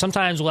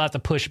sometimes we'll have to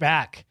push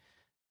back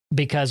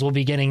because we'll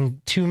be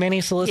getting too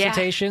many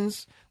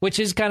solicitations, which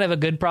is kind of a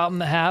good problem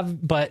to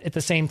have. But at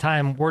the same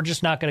time, we're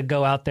just not going to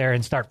go out there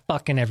and start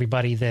fucking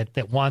everybody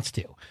that wants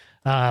to.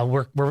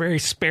 We're very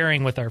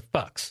sparing with our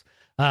fucks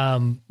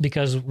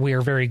because we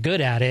are very good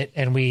at it,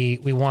 and we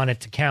want it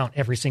to count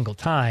every single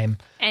time.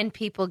 And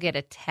people get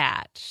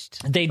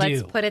attached. They do.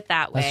 Let's put it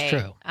that way.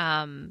 That's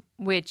true.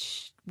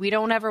 Which we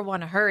don't ever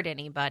want to hurt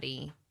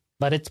anybody.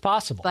 But it's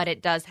possible. But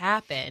it does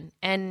happen.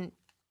 And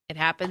it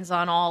happens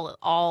on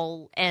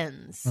all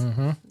ends.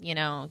 You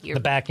know, the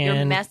back end,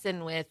 you're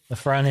messing with the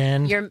front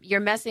end. You're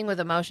messing with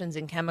emotions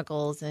and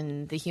chemicals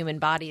in the human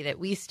body that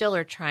we still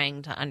are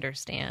trying to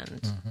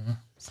understand.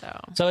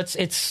 So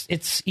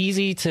it's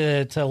easy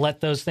to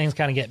let those things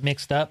kind of get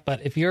mixed up.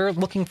 But if you're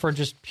looking for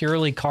just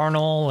purely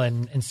carnal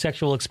and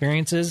sexual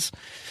experiences,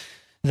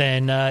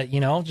 then,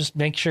 just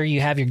make sure you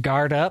have your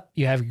guard up,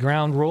 you have your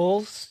ground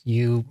rules,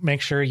 you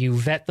make sure you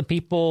vet the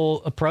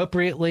people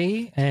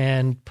appropriately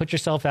and put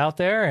yourself out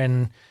there.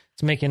 And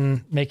it's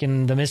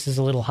making the missus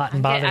a little hot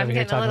and bothered over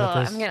here talking about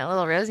this. I'm getting a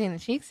little rosy in the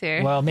cheeks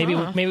here. Well, maybe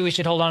we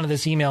should hold on to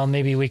this email, and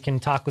maybe we can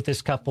talk with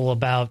this couple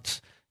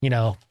about,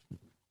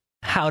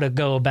 how to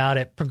go about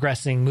it,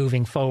 progressing,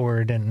 moving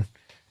forward, and,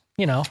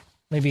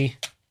 maybe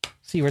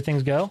see where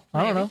things go.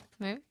 I don't know.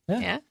 Maybe.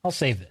 Yeah. I'll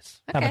save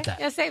this. Okay. How about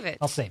that? Yeah, save it.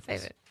 I'll save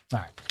it. All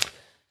right.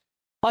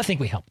 Well, I think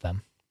we helped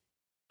them.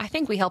 I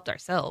think we helped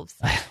ourselves.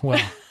 Well,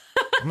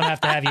 I'm going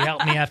to have you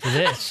help me after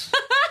this.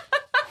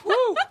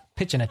 Woo!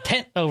 Pitching a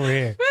tent over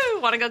here. Woo!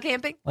 Want to go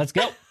camping? Let's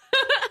go.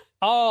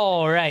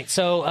 All right.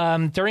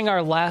 So during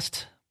our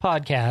last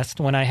podcast,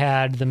 when I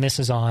had the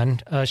missus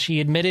on, she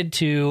admitted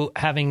to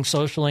having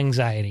social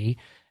anxiety,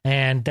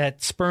 and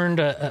that spurned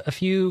a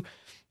few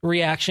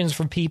reactions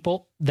from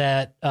people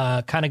that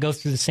kind of go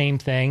through the same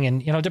thing.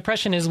 And,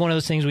 depression is one of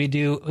those things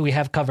we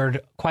have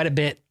covered quite a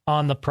bit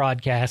on the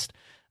podcast,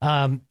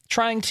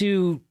 trying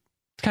to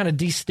kind of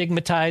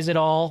destigmatize it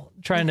all,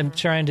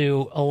 trying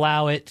to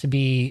allow it to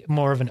be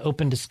more of an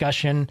open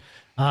discussion.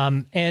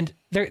 And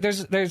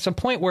there's a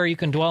point where you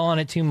can dwell on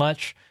it too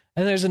much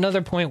And there's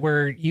another point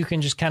where you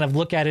can just kind of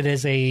look at it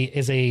as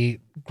a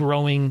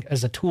growing,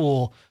 as a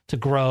tool to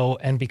grow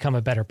and become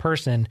a better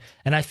person.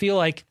 And I feel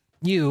like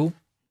you,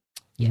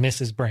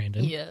 Mrs.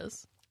 Brandon,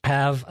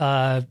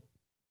 have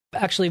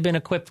actually been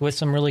equipped with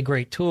some really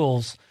great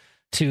tools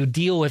to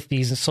deal with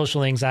these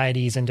social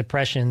anxieties and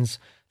depressions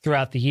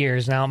throughout the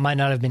years. Now, it might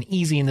not have been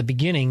easy in the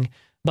beginning,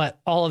 but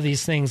all of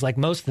these things, like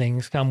most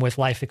things, come with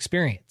life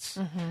experience.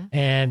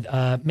 And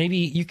maybe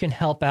you can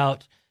help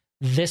out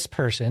this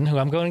person, who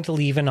I'm going to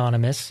leave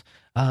anonymous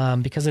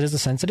because it is a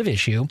sensitive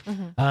issue.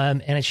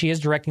 And she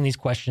is directing these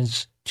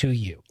questions to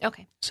you.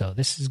 Okay. So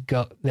this is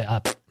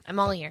I'm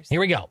all ears.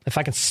 Here we go. If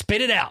I can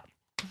spit it out.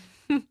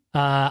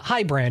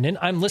 Hi, Brandon.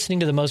 I'm listening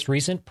to the most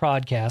recent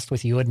podcast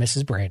with you and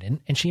Mrs. Brandon,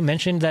 and she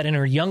mentioned that in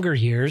her younger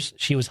years,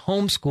 she was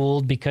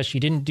homeschooled because she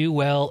didn't do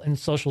well in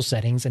social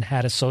settings and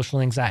had a social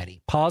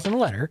anxiety. Pause in the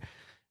letter.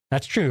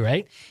 That's true,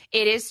 right?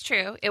 It is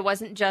true. It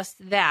wasn't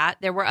just that.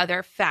 There were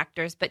other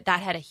factors, but that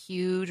had a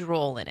huge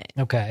role in it.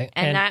 Okay.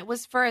 And that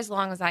was for as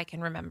long as I can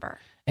remember.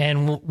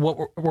 And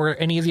what were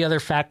any of the other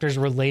factors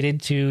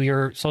related to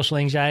your social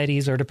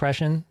anxieties or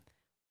depression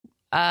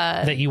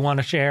that you want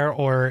to share?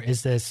 Or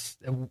is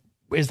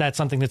that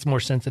something that's more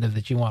sensitive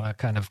that you want to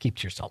kind of keep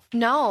to yourself?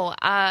 No,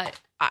 I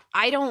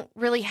don't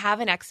really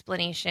have an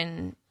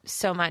explanation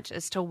so much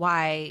as to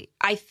why.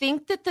 I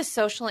think that the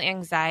social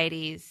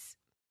anxieties,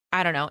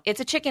 I don't know, it's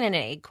a chicken and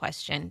an egg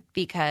question,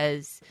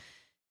 because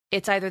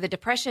it's either the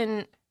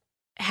depression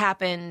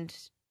happened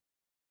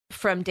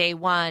from day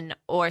one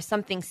or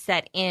something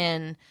set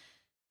in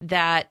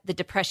that the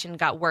depression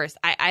got worse.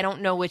 I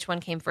don't know which one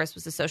came first,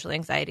 was the social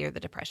anxiety or the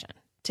depression,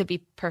 to be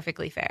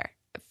perfectly fair.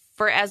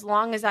 For as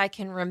long as I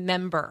can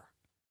remember,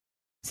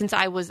 since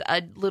I was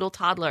a little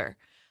toddler,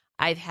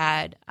 I've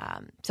had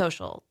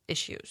social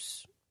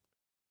issues.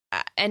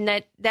 And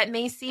that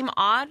may seem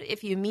odd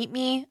if you meet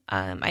me.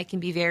 I can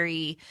be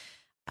very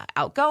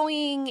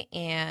outgoing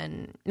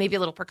and maybe a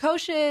little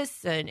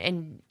precocious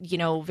and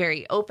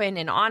very open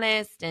and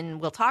honest,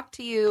 and we'll talk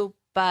to you.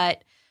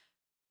 But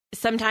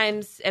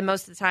sometimes, and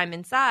most of the time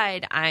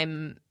inside,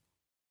 I'm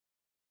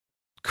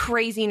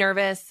crazy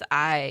nervous.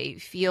 I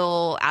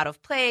feel out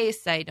of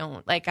place.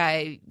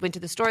 I went to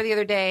the store the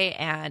other day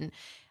and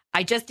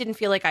I just didn't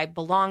feel like I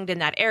belonged in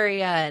that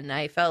area, and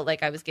I felt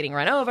like I was getting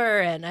run over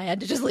and I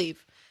had to just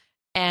leave.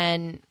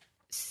 And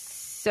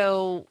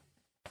so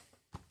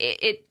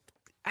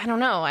I don't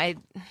know. I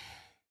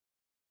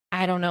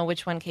don't know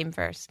which one came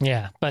first.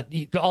 Yeah, but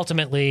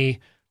ultimately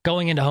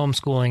going into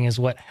homeschooling is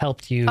what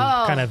helped you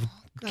kind of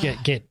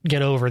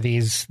get over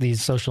these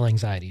social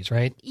anxieties,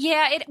 right?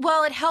 Yeah,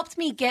 it helped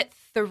me get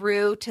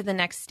through to the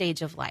next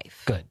stage of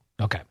life. Good.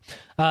 Okay.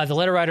 The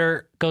letter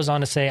writer goes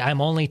on to say,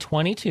 I'm only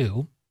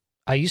 22.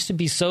 I used to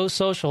be so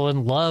social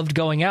and loved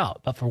going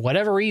out, but for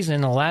whatever reason,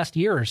 in the last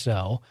year or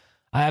so,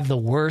 I have the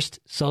worst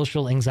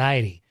social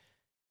anxiety,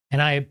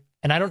 and I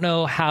don't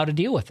know how to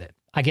deal with it.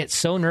 I get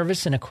so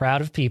nervous in a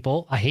crowd of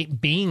people. I hate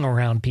being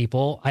around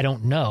people I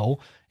don't know,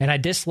 and I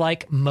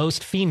dislike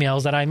most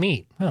females that I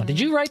meet. Oh, did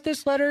you write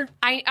this letter?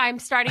 I'm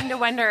starting to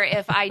wonder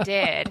if I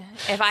did,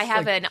 if I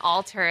have an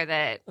alter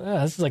that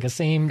this is like a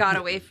same got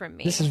away from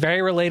me. This is very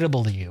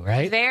relatable to you,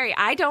 right? Very.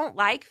 I don't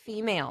like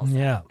females.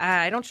 Yeah.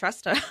 I don't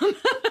trust them.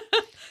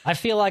 I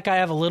feel like I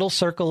have a little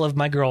circle of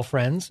my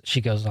girlfriends,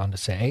 she goes on to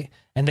say,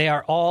 and they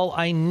are all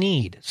I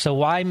need. So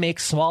why make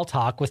small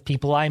talk with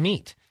people I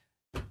meet?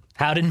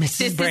 How did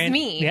Mrs. Brandon? Is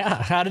me.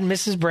 Yeah. How did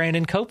Mrs.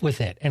 Brandon cope with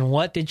it? And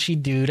what did she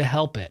do to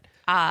help it?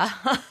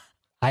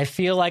 I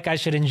feel like I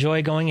should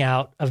enjoy going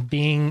out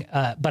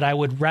but I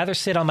would rather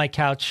sit on my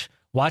couch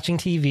watching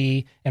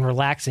TV and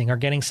relaxing or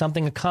getting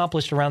something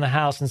accomplished around the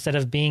house instead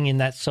of being in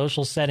that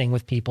social setting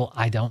with people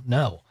I don't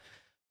know.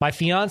 My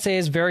fiance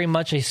is very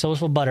much a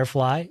social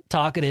butterfly,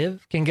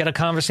 talkative, can get a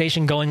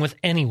conversation going with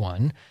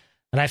anyone.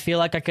 And I feel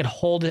like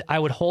I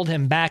would hold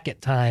him back at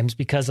times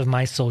because of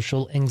my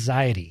social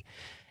anxiety.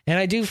 And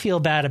I do feel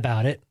bad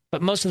about it,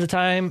 but most of the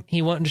time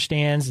he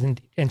understands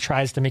and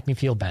tries to make me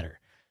feel better.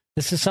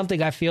 This is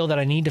something I feel that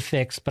I need to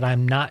fix, but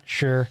I'm not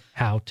sure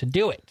how to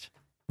do it.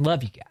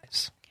 Love you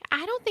guys.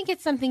 I don't think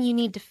it's something you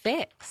need to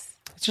fix.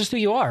 It's just who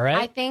you are, right?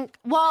 I think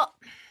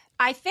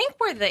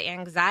where the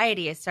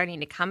anxiety is starting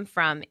to come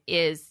from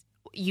is,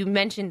 you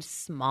mentioned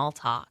small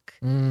talk.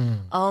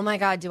 Oh my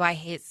God, do I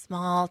hate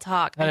small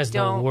talk? That is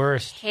the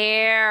worst.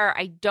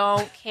 I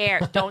don't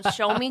care. Don't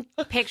show me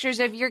pictures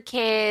of your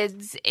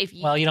kids.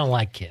 Well, you don't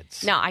like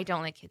kids. No, I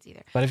don't like kids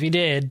either. But if you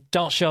did,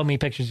 don't show me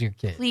pictures of your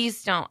kids.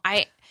 Please don't.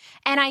 I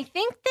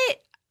think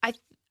that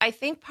I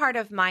think part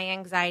of my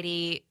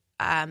anxiety,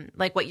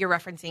 like what you're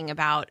referencing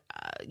about,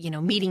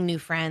 meeting new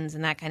friends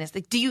and that kind of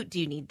stuff. Do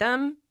you need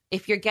them?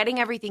 If you're getting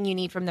everything you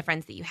need from the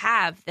friends that you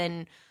have,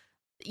 then,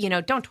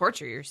 don't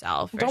torture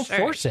yourself. Don't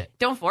force it.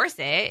 Don't force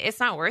it. It's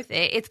not worth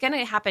it. It's going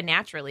to happen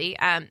naturally.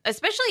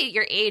 Especially at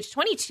your age.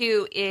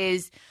 22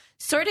 is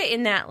sort of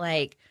in that,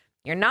 like,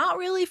 you're not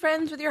really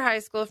friends with your high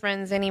school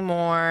friends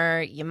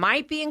anymore. You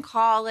might be in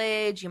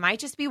college. You might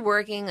just be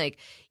working. Like,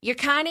 you're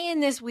kind of in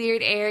this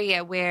weird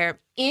area where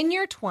in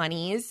your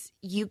 20s,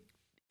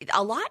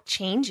 a lot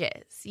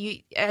changes.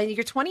 Your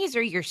 20s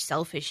are your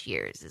selfish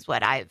years, is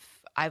what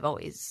I've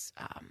always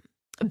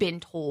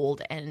been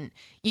told, and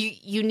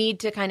you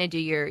need to kind of do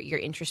your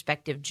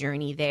introspective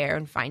journey there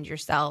and find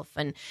yourself.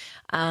 And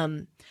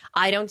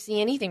I don't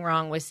see anything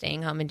wrong with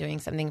staying home and doing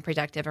something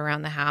productive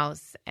around the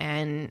house.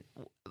 And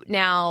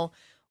now,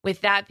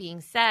 with that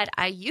being said,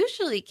 I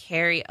usually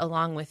carry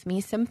along with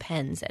me some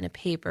pens and a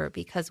paper,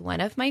 because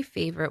one of my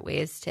favorite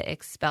ways to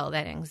expel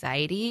that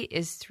anxiety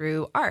is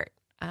through art.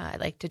 I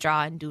like to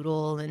draw and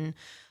doodle, and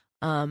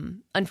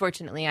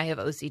unfortunately I have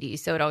OCD,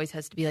 so it always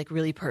has to be like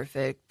really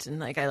perfect, and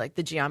like I like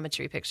the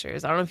geometry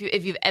pictures. I don't know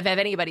if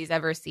anybody's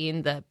ever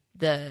seen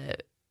the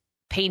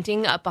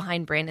painting up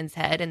behind Brandon's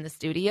head in the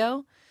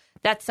studio.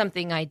 That's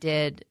something I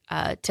did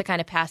to kind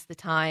of pass the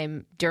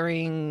time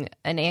during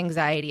an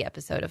anxiety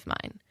episode of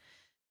mine.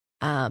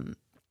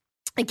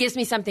 It gives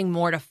me something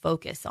more to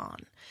focus on.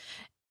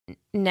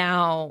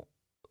 Now,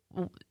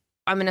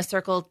 I'm going to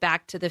circle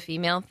back to the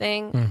female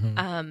thing.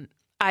 Mm-hmm.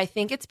 I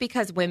think it's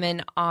because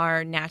women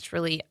are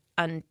naturally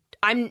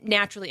I'm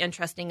naturally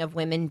untrusting of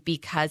women,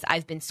 because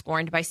I've been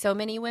scorned by so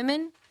many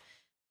women,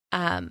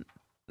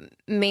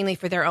 mainly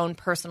for their own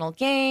personal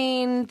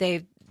gain.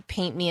 They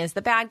paint me as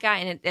the bad guy,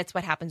 and that's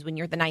what happens when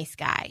you're the nice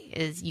guy,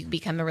 is you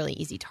become a really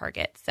easy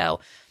target. So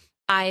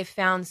I've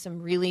found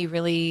some really,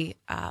 really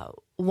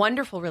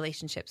wonderful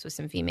relationships with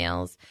some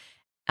females,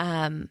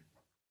 and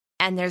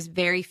there's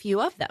very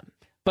few of them.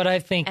 But I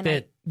think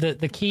that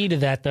the key to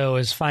that, though,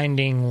 is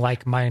finding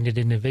like-minded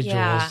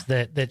individuals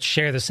that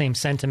share the same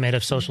sentiment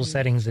of social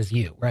settings as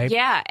you, right?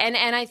 Yeah,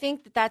 and I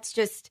think that's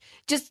just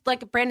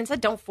like Brandon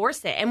said, don't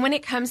force it. And when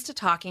it comes to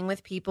talking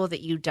with people that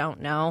you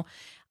don't know,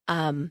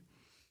 how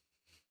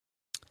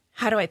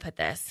do I put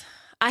this?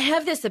 I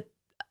have this,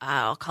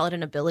 I'll call it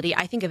an ability.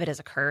 I think of it as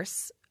a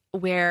curse,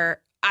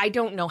 where I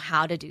don't know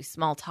how to do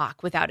small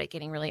talk without it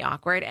getting really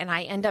awkward. And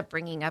I end up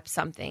bringing up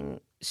something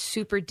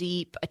super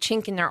deep, a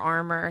chink in their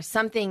armor,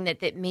 something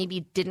that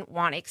maybe didn't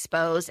want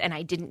exposed and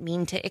I didn't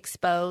mean to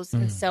expose.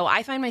 And so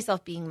I find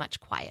myself being much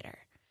quieter.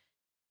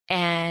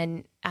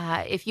 And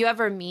if you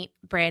ever meet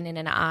Brandon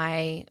and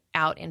I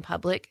out in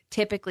public,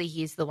 typically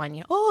he's the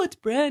one, oh, it's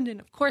Brandon.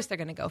 Of course they're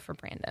going to go for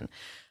Brandon.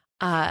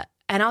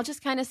 And I'll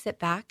just kind of sit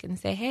back and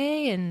say,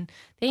 hey, and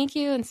thank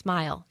you, and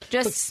smile.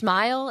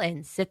 Smile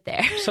and sit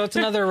there. So it's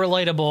another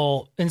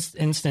relatable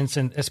instance,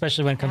 and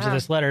especially when it comes to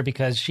this letter,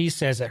 because she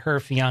says that her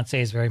fiance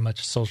is very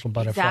much a social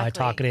butterfly,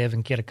 talkative,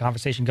 and get a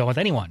conversation going with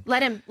anyone.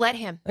 Let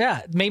him.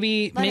 Yeah,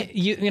 maybe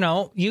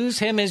use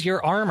him as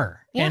your armor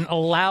and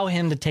allow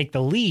him to take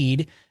the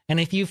lead. And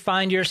if you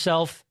find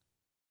yourself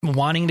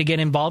wanting to get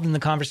involved in the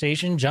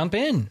conversation, jump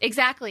in.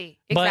 Exactly.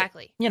 But,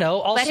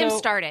 also let him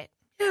start it.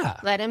 Yeah.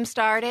 Let him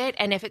start it.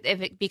 And if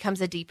it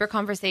becomes a deeper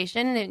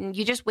conversation, and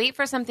you just wait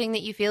for something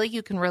that you feel like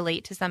you can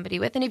relate to somebody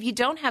with. And if you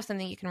don't have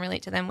something you can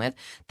relate to them with,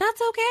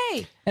 that's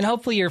okay. And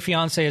hopefully your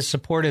fiance is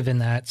supportive in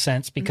that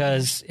sense,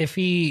 because if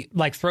he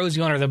throws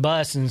you under the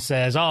bus and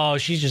says, oh,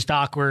 she's just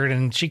awkward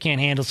and she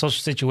can't handle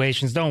social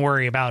situations, don't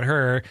worry about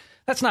her.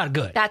 That's not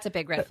good. That's a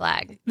big red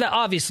flag.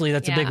 Obviously,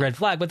 that's a big red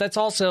flag, but that's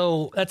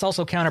also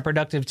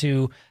counterproductive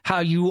to how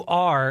you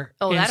are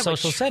in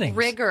social settings.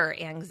 Trigger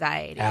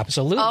anxiety.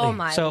 Absolutely. Oh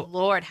my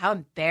Lord, how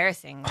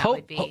embarrassing that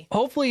would be.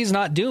 Hopefully, he's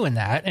not doing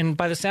that, and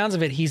by the sounds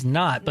of it, he's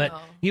not. But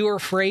you are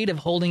afraid of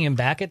holding him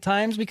back at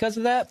times because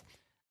of that.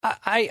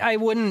 I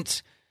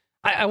wouldn't.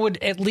 I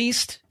would at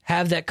least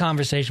have that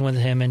conversation with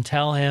him and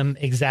tell him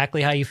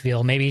exactly how you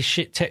feel. Maybe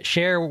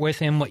share with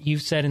him what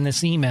you've said in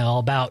this email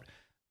about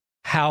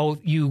how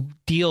you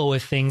deal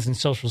with things in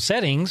social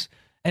settings,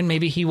 and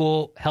maybe he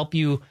will help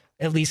you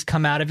at least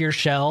come out of your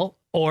shell,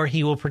 or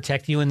he will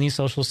protect you in these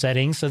social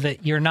settings so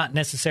that you're not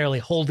necessarily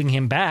holding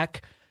him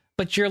back,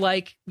 but you're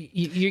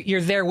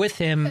you're there with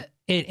him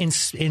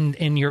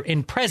in your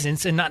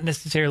presence and not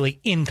necessarily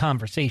in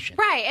conversation.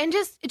 Right. And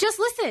just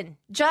listen.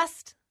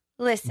 Just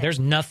listen. There's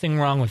nothing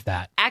wrong with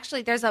that.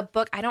 Actually, there's a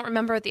book. I don't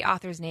remember what the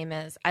author's name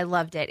is. I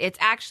loved it. It's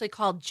actually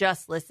called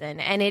Just Listen.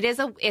 And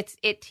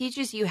it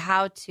teaches you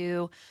how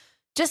to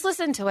just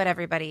listen to what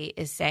everybody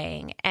is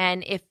saying.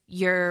 And if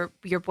your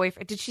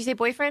boyfriend, did she say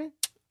boyfriend?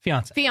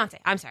 Fiance.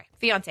 I'm sorry.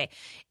 Fiance.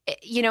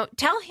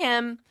 Tell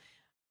him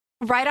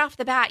right off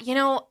the bat,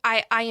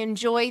 I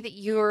enjoy that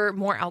you're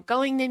more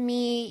outgoing than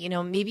me.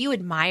 Maybe you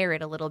admire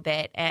it a little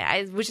bit,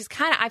 which is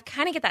I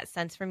kind of get that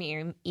sense from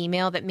your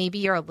email that maybe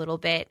you're a little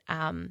bit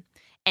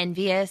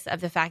envious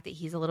of the fact that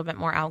he's a little bit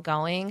more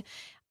outgoing.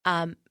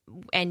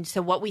 And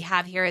so what we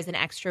have here is an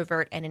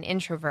extrovert and an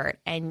introvert,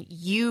 and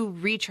you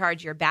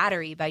recharge your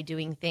battery by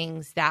doing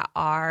things that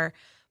are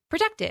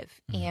productive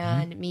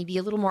and maybe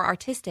a little more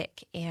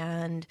artistic.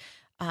 And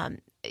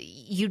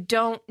you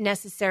don't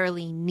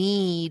necessarily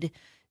need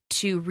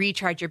to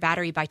recharge your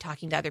battery by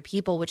talking to other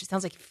people, which it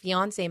sounds like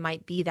fiance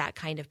might be that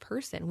kind of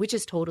person, which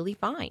is totally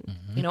fine.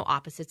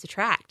 Opposites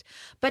attract.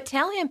 But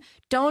tell him,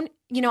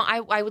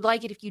 I would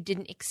like it if you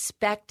didn't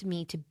expect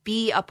me to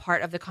be a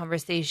part of the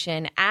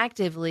conversation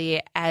actively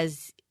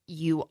as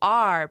you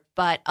are,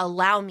 but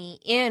allow me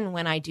in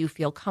when I do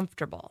feel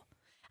comfortable.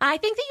 I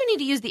think that you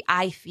need to use the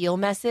I feel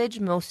message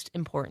most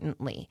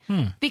importantly,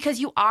 because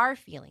you are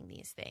feeling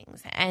these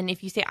things. And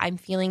if you say, I'm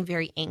feeling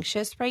very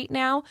anxious right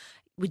now,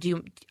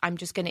 I'm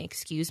just going to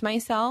excuse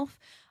myself.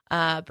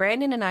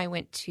 Brandon and I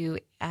went to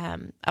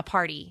a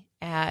party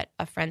at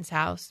a friend's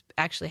house,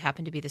 actually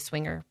happened to be the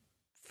swinger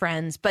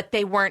friends, but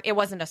it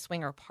wasn't a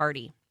swinger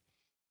party.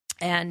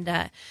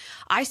 And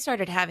I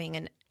started having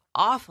an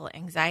awful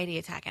anxiety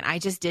attack, and I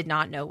just did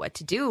not know what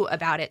to do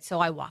about it. So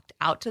I walked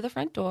out to the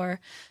front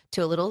door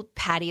to a little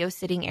patio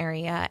sitting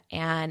area,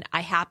 and I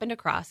happened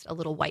across a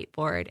little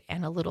whiteboard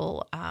and a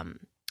little,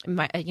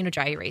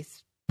 dry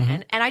erase.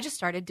 And I just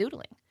started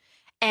doodling.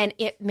 And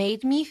it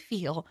made me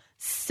feel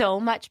so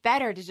much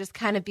better to just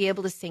kind of be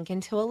able to sink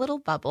into a little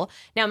bubble.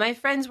 Now, my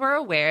friends were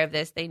aware of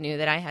this. They knew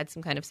that I had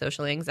some kind of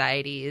social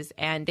anxieties,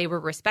 and they were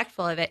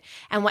respectful of it.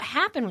 And what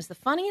happened was the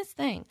funniest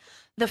thing.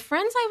 The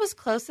friends I was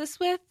closest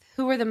with,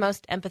 who were the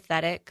most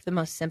empathetic, the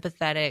most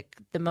sympathetic,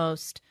 the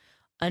most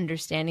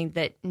understanding,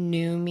 that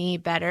knew me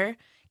better,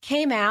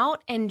 came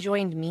out and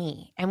joined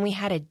me. And we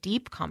had a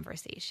deep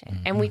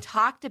conversation. And we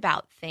talked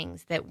about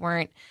things that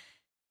weren't,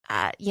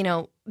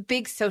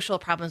 big social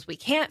problems we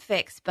can't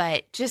fix,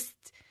 but just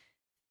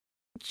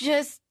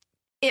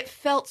it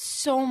felt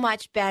so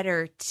much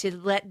better to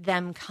let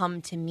them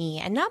come to me.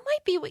 And that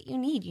might be what you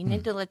need. You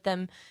need to let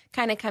them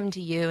kind of come to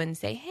you and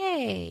say,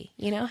 hey,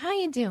 how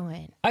you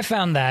doing? I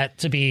found that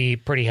to be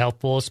pretty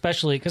helpful,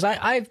 especially because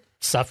I've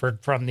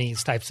suffered from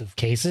these types of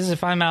cases.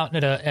 If I'm out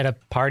at a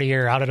party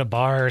or out at a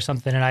bar or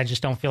something, and I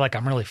just don't feel like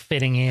I'm really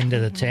fitting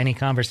into to any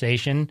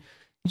conversation,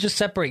 you just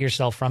separate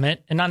yourself from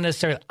it and not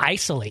necessarily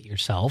isolate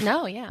yourself.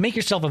 No, yeah. Make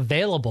yourself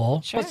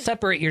available, but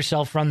separate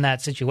yourself from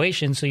that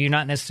situation so you're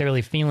not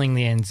necessarily feeling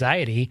the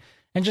anxiety,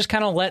 and just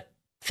kind of let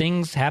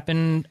things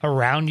happen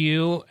around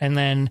you. And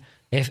then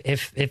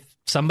if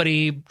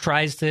somebody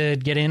tries to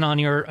get in on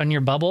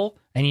your bubble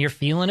and you're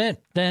feeling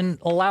it, then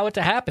allow it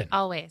to happen.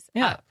 Always.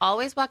 Yeah.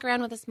 Always walk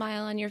around with a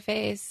smile on your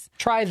face.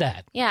 Try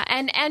that. Yeah.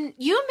 And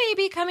you may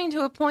be coming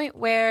to a point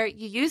where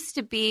you used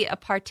to be a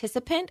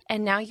participant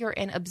and now you're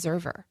an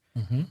observer.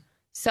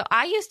 So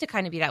I used to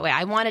kind of be that way.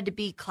 I wanted to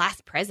be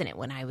class president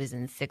when I was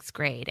in 6th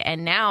grade.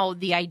 And now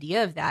the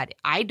idea of that,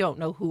 I don't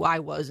know who I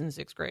was in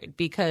 6th grade,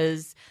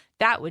 because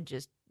that would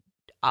just,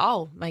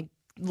 oh my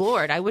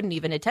Lord, I wouldn't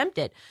even attempt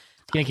it.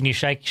 It's making you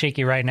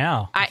shaky right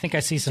now. I think I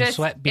see some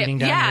sweat beating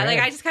down your head.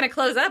 I just kind of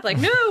close up like,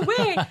 no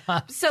way.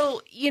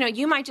 So,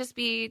 you might just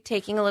be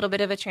taking a little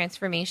bit of a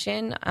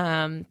transformation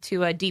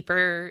to a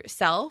deeper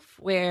self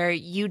where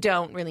you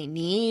don't really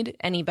need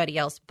anybody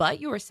else but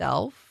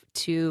yourself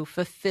to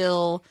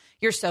fulfill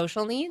your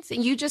social needs.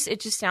 And it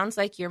just sounds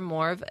like you're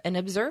more of an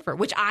observer,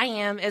 which I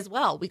am as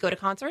well. We go to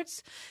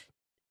concerts.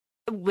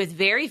 With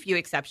very few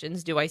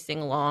exceptions do I sing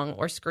along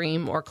or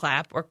scream or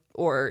clap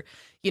or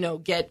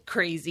get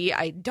crazy.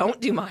 I don't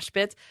do mosh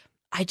pits.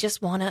 I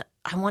want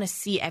to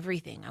see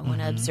everything. I want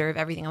to observe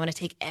everything. I want to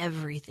take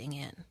everything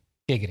in.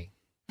 Giggity.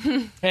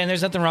 And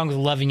there's nothing wrong with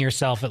loving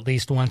yourself at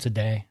least once a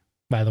day,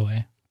 by the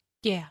way.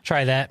 Yeah.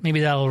 Try that.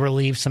 Maybe that'll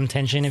relieve some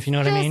tension, if you know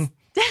what I mean.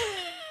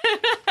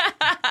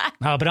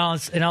 But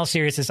in all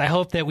seriousness, I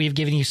hope that we've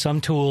given you some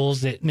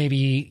tools that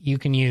maybe you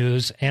can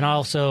use. And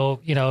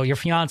also, your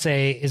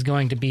fiance is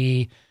going to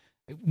be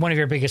one of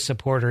your biggest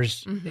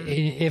supporters.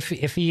 If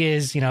he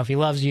is, if he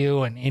loves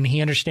you and he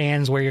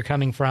understands where you're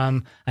coming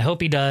from, I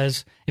hope he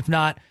does. If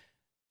not,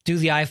 do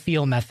the I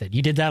feel method.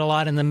 You did that a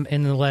lot in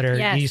the letter.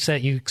 Yes. You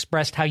said you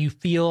expressed how you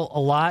feel a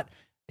lot.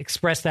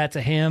 Express that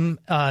to him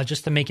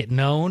just to make it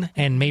known.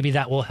 And maybe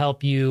that will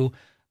help you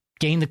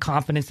gain the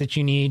confidence that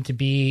you need to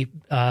be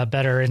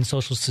better in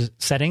social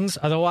settings.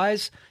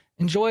 Otherwise,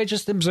 enjoy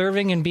just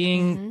observing and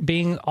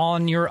being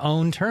on your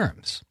own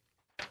terms.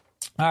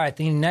 All right,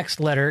 the next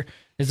letter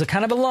is a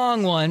kind of a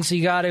long one, so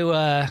you got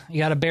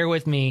to bear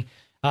with me.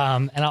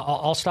 And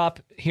I'll stop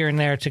here and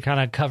there to kind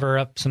of cover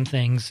up some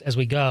things as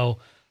we go.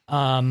 So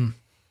I'm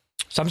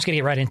just gonna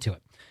get right into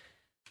it.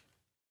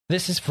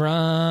 This is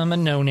from a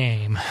no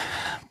name.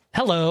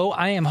 Hello,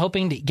 I am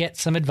hoping to get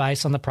some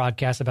advice on the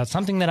podcast about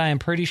something that I am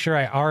pretty sure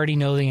I already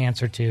know the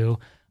answer to,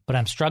 but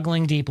I'm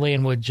struggling deeply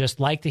and would just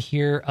like to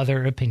hear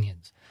other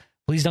opinions.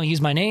 Please don't use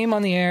my name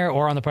on the air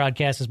or on the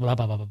podcast. Blah,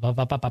 blah, blah, blah,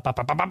 blah, blah, blah,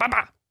 blah, blah, blah,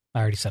 blah. I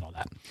already said all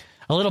that.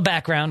 A little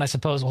background, I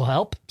suppose, will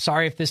help.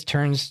 Sorry if this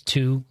turns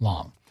too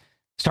long.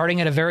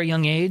 Starting at a very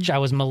young age, I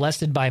was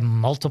molested by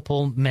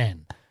multiple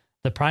men.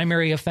 The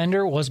primary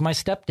offender was my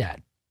stepdad.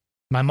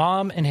 My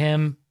mom and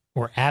him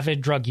were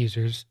avid drug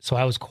users, so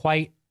I was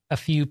quite a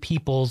few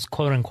people's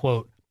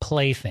quote-unquote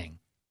plaything.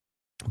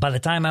 By the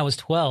time I was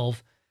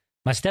 12,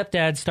 my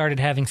stepdad started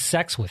having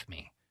sex with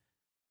me.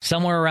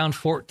 Somewhere around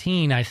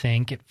 14, I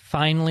think, it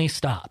finally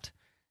stopped.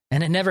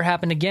 And it never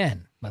happened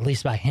again, at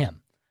least by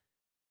him.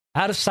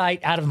 Out of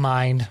sight, out of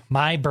mind,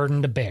 my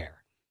burden to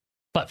bear.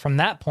 But from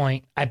that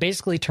point, I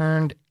basically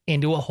turned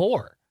into a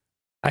whore.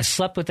 I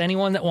slept with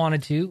anyone that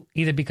wanted to,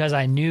 either because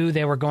I knew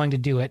they were going to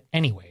do it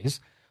anyways,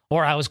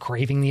 or I was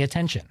craving the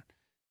attention.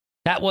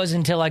 That was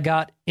until I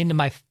got into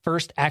my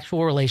first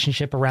actual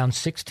relationship around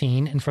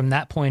 16, and from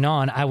that point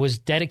on, I was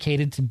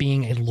dedicated to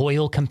being a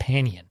loyal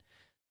companion.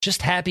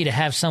 Just happy to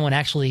have someone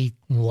actually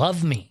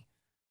love me.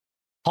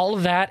 All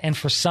of that, and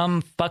for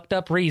some fucked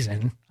up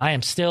reason, I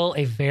am still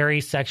a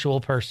very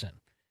sexual person.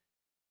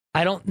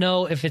 I don't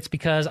know if it's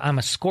because I'm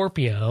a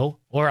Scorpio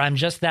or I'm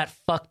just that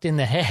fucked in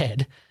the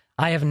head.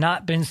 I have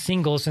not been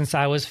single since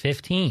I was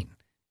 15,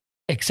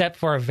 except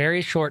for a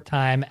very short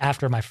time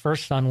after my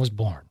first son was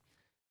born.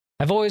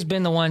 I've always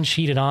been the one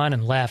cheated on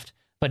and left,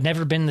 but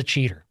never been the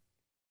cheater.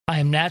 I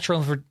am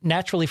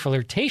naturally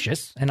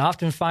flirtatious and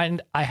often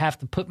find I have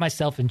to put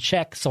myself in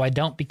check so I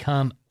don't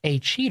become a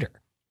cheater.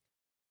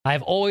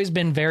 I've always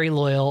been very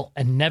loyal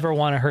and never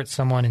want to hurt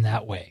someone in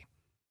that way.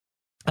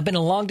 I've been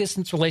in a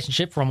long-distance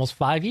relationship for almost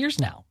 5 years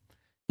now.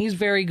 He's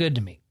very good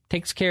to me,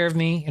 takes care of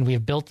me, and we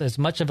have built as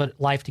much of a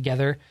life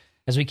together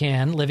as we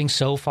can, living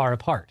so far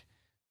apart.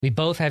 We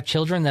both have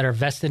children that are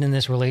vested in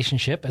this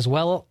relationship, as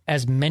well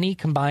as many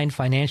combined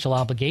financial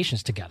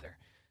obligations together.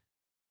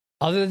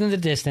 Other than the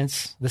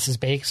distance, this is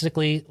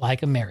basically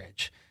like a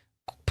marriage.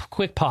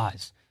 Quick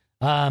pause.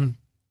 I'm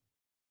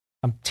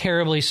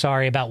terribly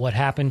sorry about what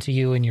happened to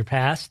you in your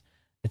past.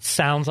 It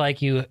sounds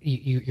like you're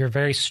a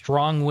very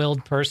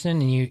strong-willed person,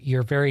 and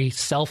you're very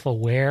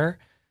self-aware.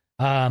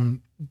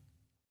 And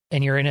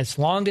you're in this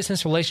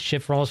long-distance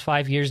relationship for almost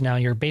 5 years now.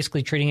 And you're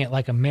basically treating it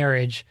like a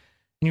marriage,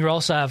 and you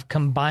also have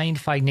combined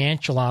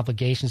financial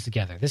obligations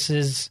together. This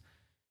is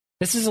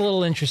a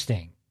little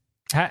interesting.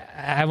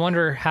 I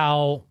wonder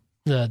how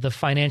the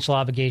financial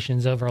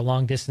obligations over a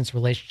long-distance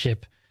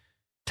relationship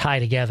tie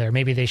together.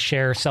 Maybe they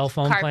share cell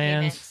phone Card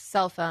plans. payments,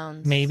 cell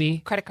phones. Maybe.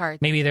 Credit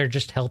cards. Maybe they're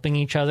just helping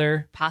each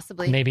other.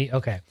 Possibly. Maybe.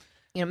 Okay.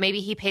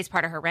 Maybe he pays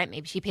part of her rent.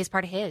 Maybe she pays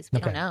part of his. We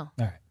don't know.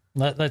 All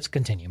right. Let's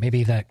continue.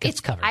 Maybe that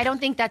gets covered. I don't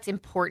think that's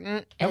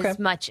important as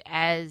much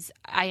as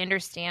I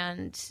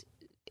understand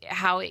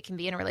how it can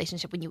be in a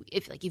relationship when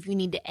if you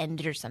need to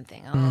end it or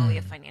something. Oh, we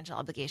have financial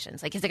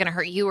obligations. Like, is it going to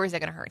hurt you or is it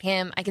going to hurt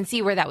him? I can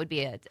see where that would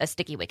be a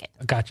sticky wicket.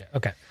 Gotcha.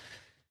 Okay.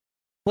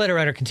 Letter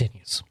writer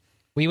continues.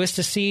 We used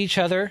to see each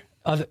other.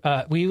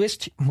 We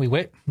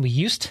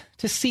used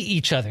to see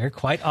each other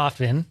quite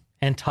often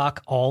and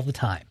talk all the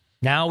time.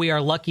 Now we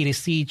are lucky to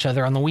see each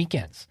other on the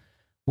weekends.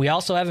 We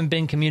also haven't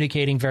been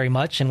communicating very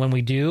much, and when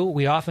we do,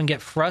 we often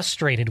get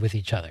frustrated with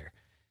each other.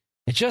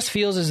 It just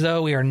feels as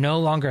though we are no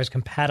longer as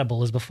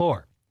compatible as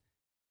before.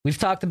 We've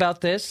talked about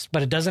this,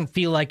 but it doesn't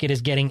feel like it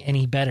is getting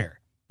any better.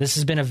 This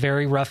has been a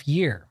very rough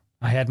year.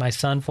 I had my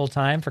son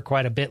full-time for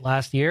quite a bit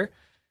last year.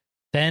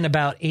 Then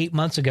about 8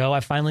 months ago, I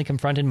finally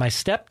confronted my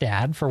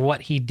stepdad for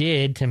what he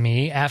did to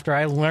me after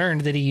I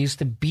learned that he used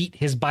to beat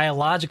his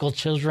biological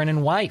children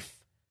and wife.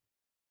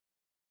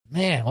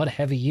 Man, what a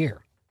heavy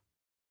year.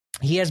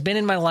 He has been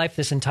in my life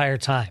this entire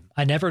time.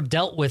 I never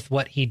dealt with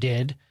what he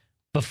did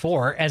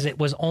before, as it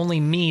was only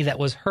me that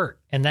was hurt,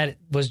 and that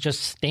was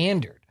just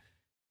standard.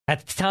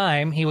 At the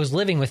time, he was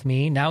living with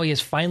me. Now he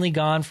has finally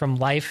gone from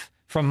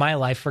my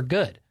life for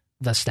good,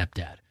 the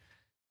stepdad.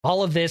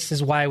 All of this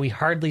is why we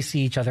hardly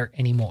see each other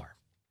anymore.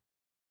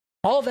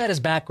 All of that is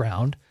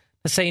background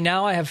to say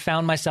now I have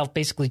found myself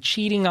basically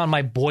cheating on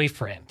my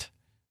boyfriend.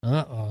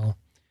 Uh-oh.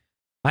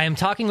 I am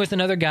talking with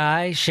another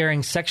guy,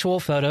 sharing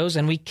sexual photos,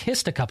 and we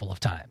kissed a couple of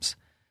times.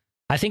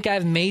 I think I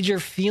have major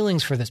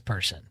feelings for this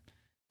person.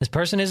 This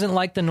person isn't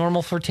like the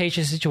normal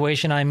flirtatious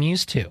situation I'm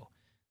used to.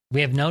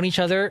 We have known each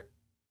other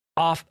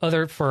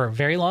for a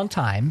very long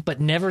time,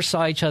 but never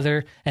saw each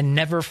other and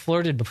never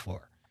flirted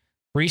before.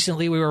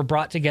 Recently, we were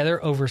brought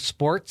together over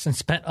sports and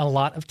spent a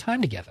lot of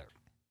time together.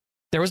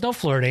 There was no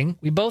flirting.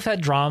 We both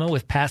had drama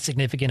with past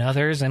significant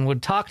others and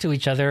would talk to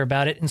each other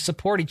about it and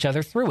support each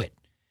other through it.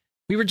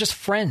 We were just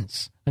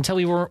friends until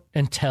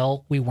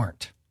we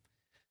weren't.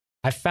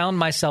 I found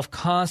myself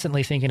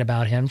constantly thinking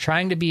about him,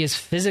 trying to be as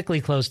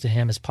physically close to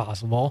him as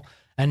possible,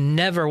 and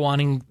never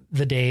wanting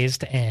the days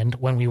to end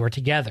when we were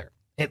together.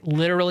 It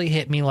literally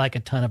hit me like a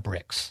ton of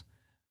bricks.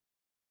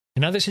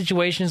 In other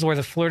situations where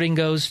the flirting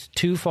goes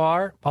too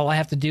far, all I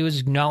have to do is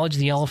acknowledge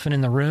the elephant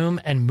in the room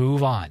and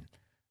move on.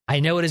 I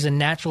know it is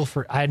natural.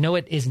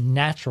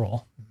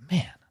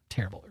 Man,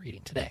 terrible at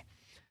reading today.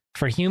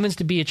 For humans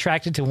to be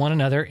attracted to one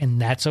another,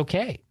 and that's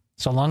okay,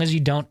 so long as you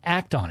don't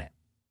act on it.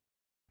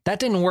 That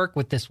didn't work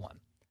with this one.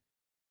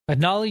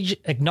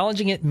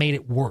 Acknowledging it made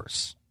it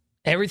worse.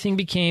 Everything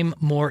became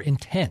more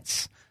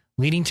intense,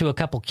 leading to a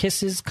couple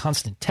kisses,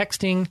 constant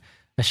texting,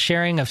 a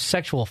sharing of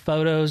sexual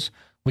photos.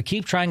 We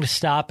keep trying to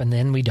stop, and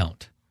then we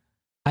don't.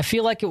 I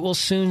feel like it will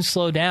soon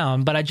slow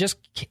down, but I just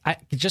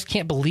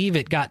can't believe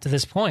it got to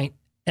this point,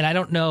 and I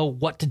don't know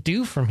what to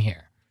do from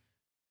here.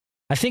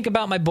 I think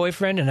about my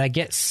boyfriend, and I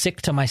get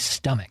sick to my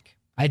stomach.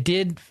 I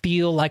did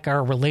feel like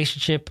our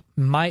relationship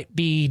might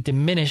be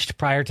diminished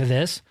prior to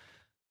this,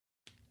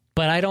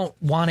 but I don't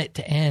want it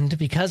to end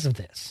because of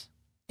this.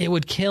 It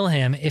would kill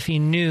him if he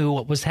knew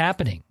what was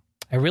happening.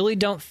 I really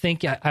don't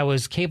think I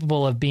was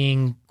capable of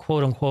being,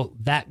 quote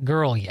unquote, that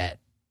girl yet.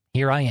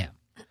 Here I am.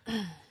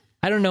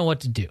 I don't know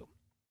what to do.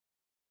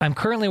 I'm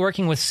currently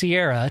working with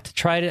Sierra to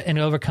try to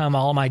overcome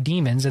all my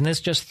demons, and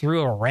this just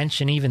threw a wrench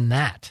in even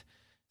that.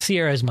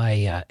 Sierra is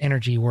my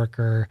energy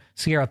worker,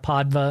 Sierra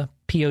Padva,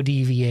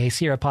 PODVA,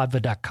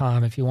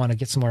 SierraPodva.com, if you want to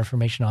get some more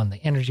information on the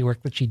energy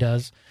work that she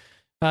does.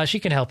 She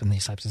can help in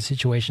these types of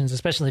situations,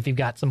 especially if you've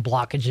got some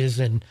blockages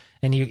and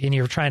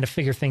you're trying to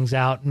figure things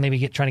out, and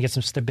maybe trying to get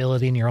some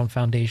stability in your own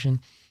foundation.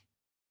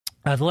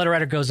 The letter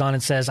writer goes on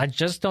and says, I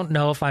just don't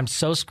know if I'm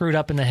so screwed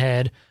up in the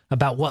head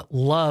about what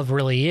love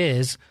really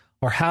is,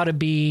 or how to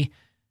be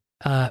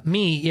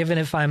me, even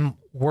if I'm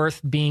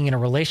worth being in a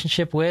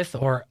relationship with,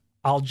 or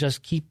I'll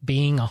just keep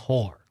being a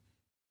whore.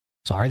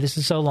 Sorry this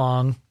is so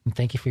long, and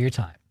thank you for your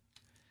time.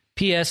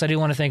 P.S. I do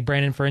want to thank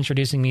Brandon for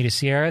introducing me to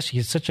Sierra. She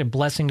is such a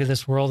blessing to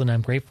this world, and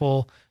I'm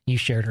grateful you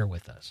shared her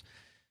with us.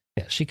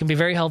 Yeah, she can be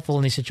very helpful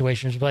in these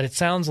situations, but it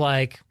sounds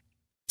like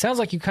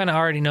you kind of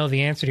already know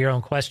the answer to your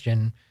own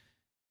question.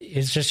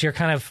 It's just you're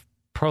kind of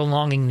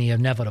prolonging the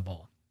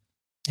inevitable.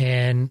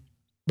 And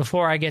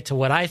before I get to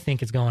what I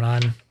think is going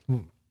on,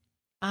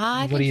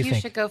 I think you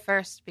should go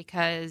first,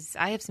 because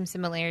I have some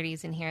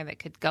similarities in here that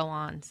could go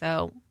on.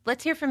 So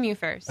let's hear from you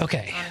first.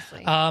 Okay.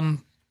 Honestly.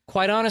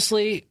 Quite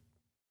honestly,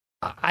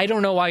 I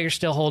don't know why you're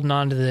still holding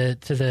on to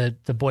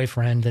the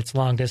boyfriend that's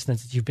long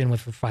distance that you've been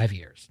with for 5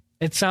 years.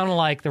 It sounded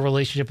like the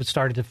relationship had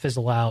started to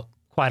fizzle out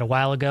quite a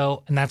while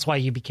ago, and that's why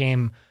you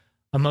became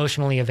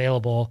emotionally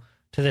available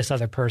to this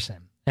other person.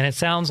 And it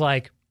sounds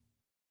like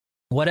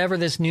whatever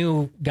this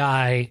new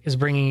guy is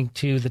bringing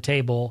to the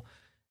table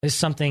is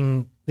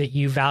something that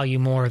you value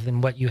more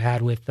than what you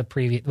had with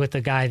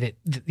the guy that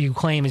you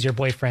claim is your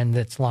boyfriend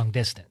that's long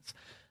distance.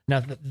 Now,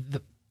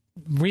 the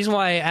reason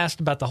why I asked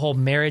about the whole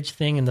marriage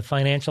thing and the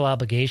financial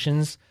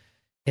obligations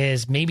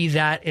is maybe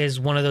that is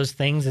one of those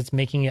things that's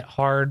making it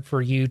hard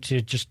for you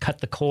to just cut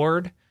the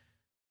cord.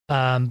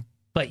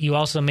 But you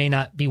also may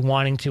not be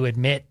wanting to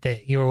admit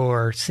that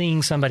you're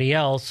seeing somebody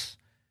else,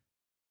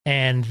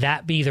 and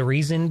that be the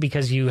reason,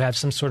 because you have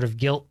some sort of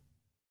guilt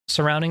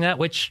surrounding that,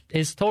 which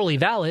is totally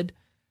valid.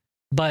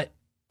 But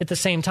at the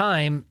same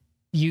time,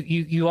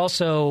 you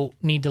also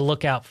need to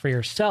look out for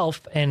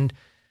yourself, and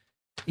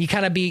you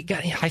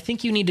I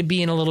think you need to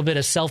be in a little bit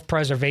of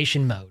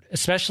self-preservation mode,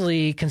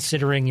 especially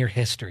considering your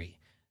history.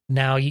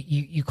 Now,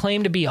 you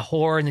claim to be a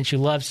whore and that you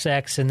love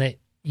sex, and that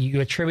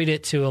you attribute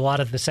it to a lot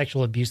of the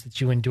sexual abuse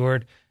that you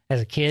endured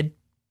as a kid,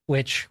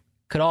 which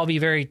could all be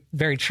very,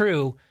 very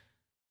true.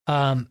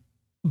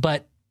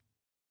 But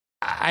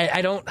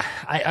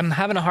I'm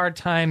having a hard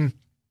time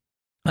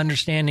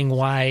understanding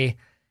why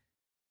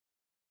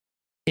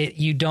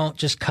you don't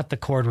just cut the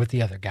cord with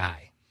the other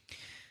guy.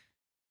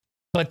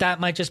 But that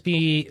might just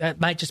be a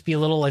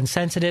little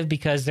insensitive,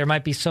 because there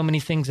might be so many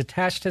things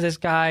attached to this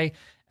guy.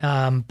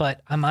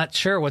 But I'm not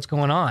sure what's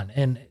going on.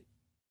 And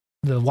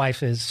the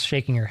wife is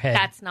shaking her head.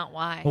 That's not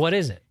why. What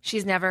is it?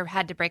 She's never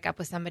had to break up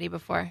with somebody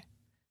before.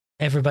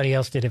 Everybody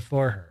else did it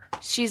for her.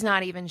 She's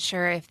not even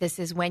sure if this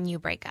is when you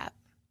break up.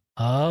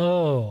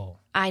 Oh.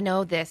 I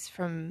know this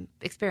from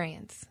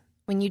experience.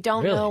 When you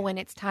don't know when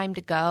it's time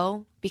to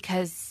go,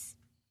 because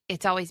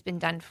it's always been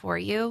done for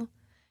you,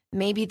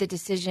 maybe the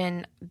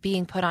decision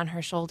being put on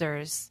her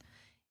shoulders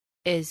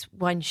is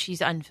one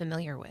she's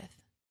unfamiliar with.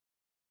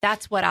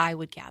 That's what I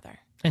would gather.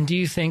 And do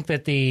you think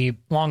that the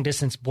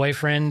long-distance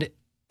boyfriend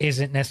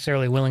isn't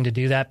necessarily willing to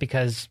do that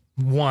because,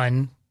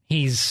 one,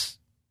 he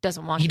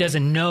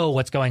doesn't know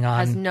what's going on.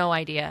 Has no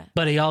idea.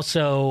 But he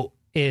also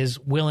is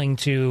willing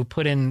to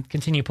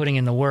continue putting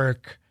in the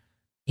work,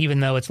 even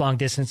though it's long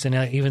distance, and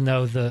even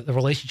though the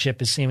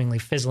relationship is seemingly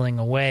fizzling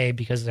away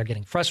because they're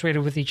getting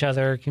frustrated with each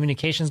other.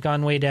 Communication's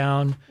gone way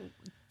down.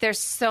 There's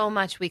so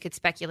much we could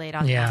speculate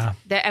on. Yeah.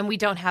 That, and we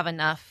don't have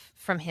enough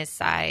from his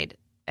side.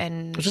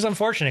 Which is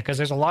unfortunate, because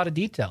there's a lot of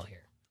detail here.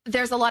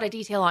 There's a lot of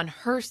detail on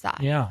her side.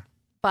 Yeah.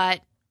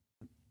 But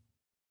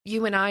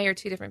you and I are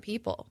two different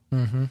people.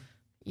 Mm-hmm.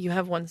 You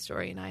have one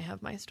story and I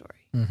have my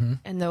story. Mm-hmm.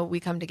 And though we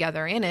come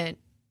together in it,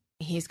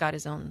 he's got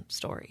his own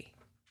story.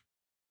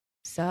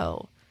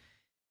 So.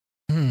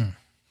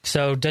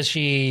 So does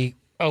she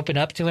open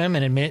up to him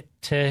and admit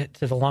to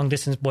the long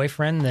distance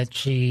boyfriend that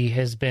she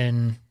has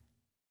been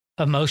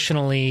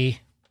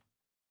emotionally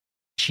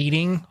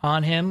cheating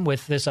on him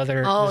with this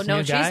other Oh, no,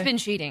 new guy? she's been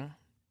cheating.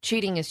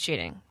 Cheating is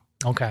cheating.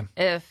 Okay.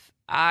 If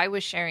I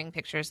was sharing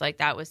pictures like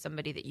that with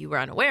somebody that you were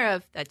unaware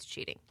of, that's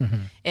cheating.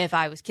 Mm-hmm. If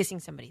I was kissing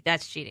somebody,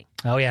 that's cheating.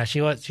 Oh, yeah,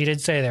 she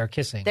did say they were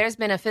kissing. There's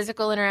been a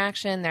physical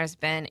interaction. There's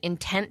been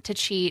intent to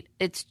cheat.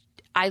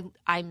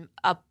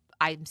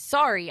 I'm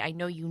sorry. I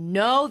know you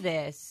know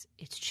this.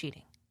 It's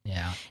cheating.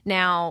 Yeah.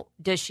 Now,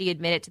 does she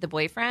admit it to the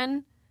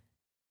boyfriend?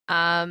 This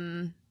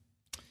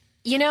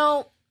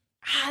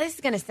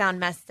is going to sound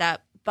messed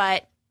up,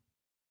 but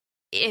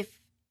if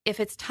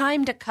it's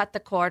time to cut the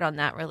cord on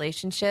that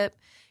relationship,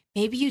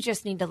 maybe you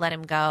just need to let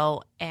him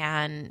go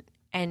and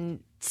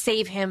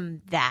save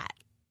him that.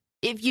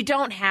 If you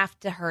don't have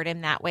to hurt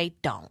him that way,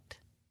 don't.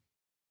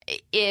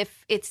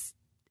 If it's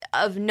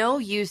of no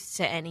use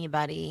to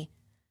anybody,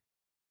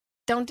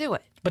 don't do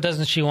it. But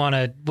doesn't she want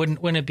to?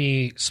 Wouldn't it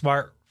be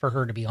smart for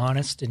her to be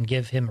honest and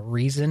give him a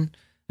reason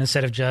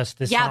instead of just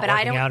this not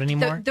working out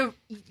anymore?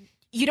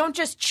 You don't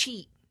just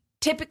cheat.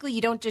 Typically,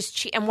 you don't just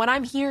cheat. And what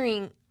I'm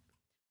hearing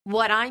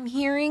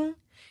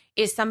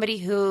is somebody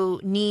who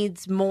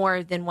needs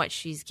more than what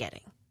she's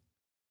getting.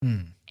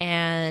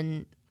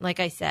 And like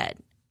I said,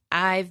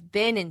 I've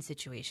been in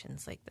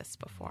situations like this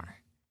before.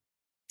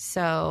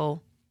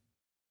 So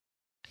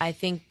I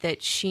think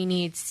that she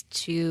needs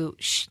to...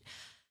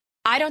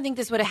 I don't think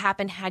this would have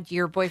happened had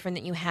your boyfriend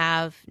that you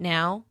have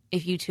now,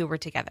 if you two were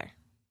together.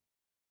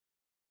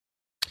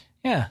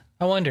 Yeah,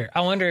 I wonder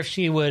if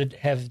she would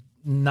have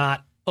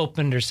not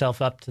opened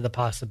herself up to the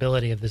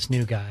possibility of this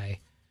new guy.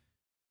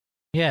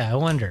 Yeah, I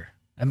wonder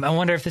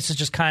if this is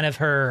just kind of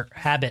her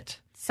habit.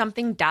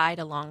 Something died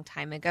a long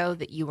time ago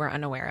that you were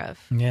unaware of.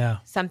 Yeah.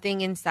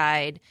 Something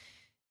inside,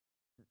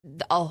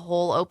 a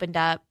hole opened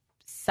up,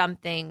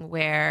 something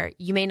where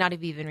you may not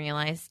have even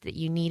realized that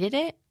you needed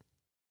it.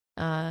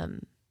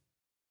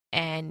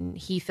 And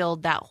he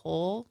filled that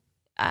hole,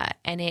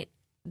 and it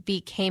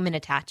became an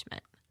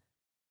attachment.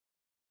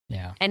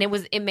 Yeah. And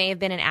it may have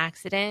been an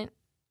accident,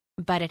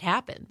 but it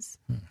happens.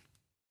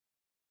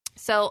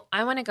 So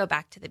I want to go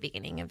back to the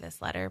beginning of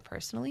this letter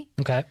personally.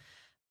 Okay.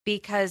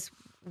 Because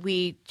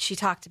she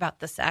talked about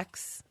the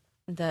sex,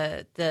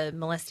 the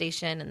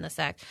molestation and the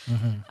sex.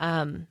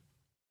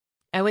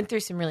 I went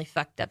through some really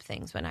fucked up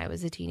things when I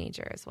was a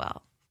teenager as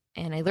well.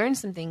 And I learned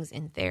some things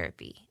in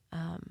therapy.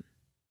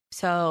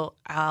 So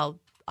I'll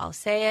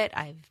say it.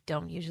 I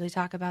don't usually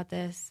talk about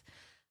this.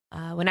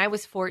 When I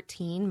was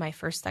 14, my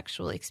first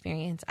sexual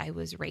experience, I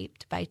was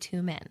raped by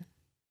 2 men.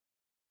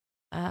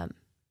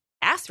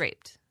 Ass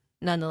raped,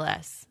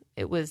 nonetheless.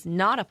 It was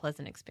not a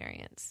pleasant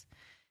experience.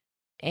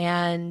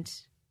 And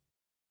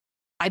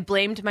I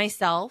blamed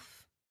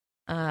myself,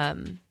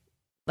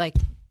 like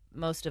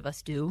most of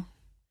us do.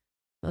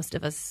 Most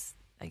of us,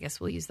 I guess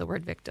we'll use the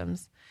word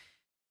victims.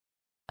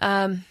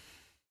 And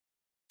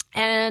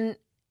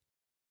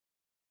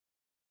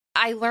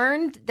I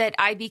learned that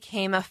I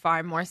became a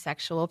far more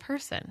sexual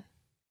person.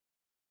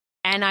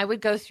 And I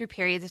would go through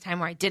periods of time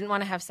where I didn't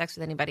want to have sex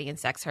with anybody and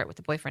sex hurt with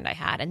the boyfriend I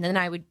had. And then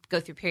I would go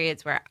through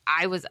periods where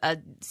I was a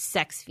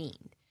sex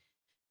fiend.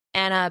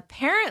 And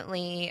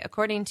apparently,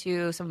 according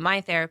to some of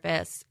my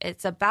therapists,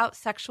 it's about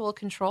sexual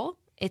control.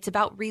 It's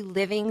about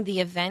reliving the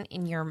event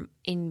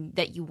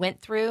that you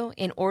went through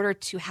in order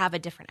to have a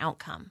different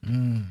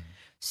outcome.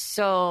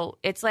 So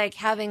it's like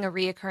having a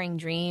reoccurring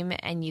dream,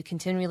 and you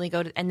continually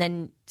go to, and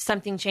then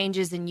something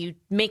changes and you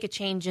make a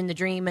change in the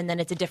dream, and then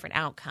it's a different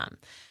outcome.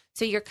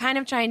 So you're kind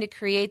of trying to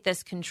create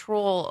this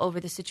control over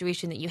the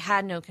situation that you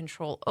had no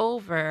control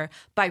over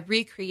by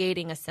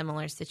recreating a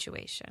similar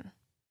situation.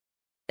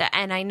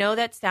 And I know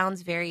that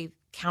sounds very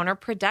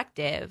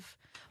counterproductive,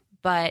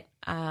 but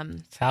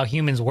it's how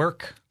humans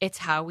work. It's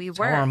how we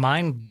work. How our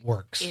mind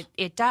works.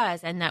 It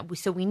does, and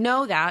so we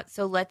know that.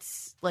 So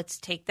let's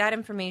take that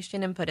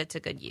information and put it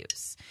to good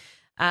use.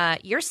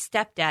 Your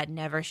stepdad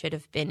never should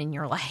have been in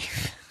your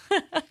life,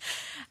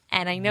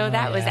 and I know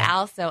that was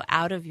also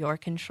out of your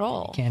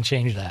control. Can't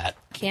change that.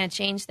 Can't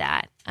change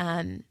that.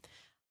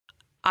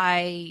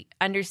 I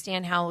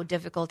understand how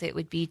difficult it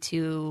would be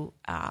to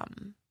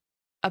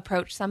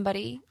approach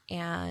somebody,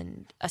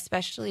 and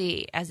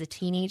especially as a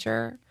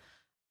teenager.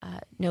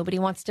 Nobody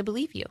wants to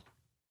believe you.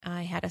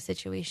 I had a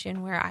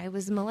situation where I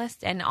was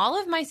molested, and all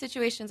of my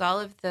situations, all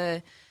of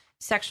the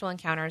sexual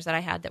encounters that I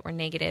had that were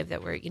negative,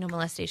 that were,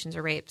 molestations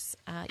or rapes.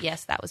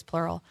 Yes, that was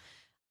plural.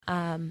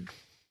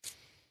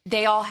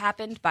 They all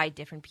happened by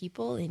different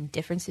people in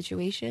different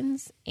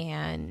situations.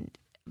 And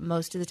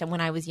most of the time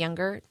when I was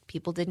younger,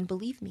 people didn't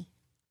believe me.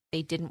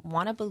 They didn't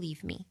want to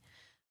believe me.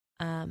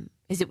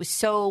 Because it was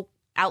so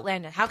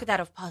outlandish. How could that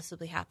have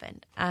possibly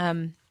happened?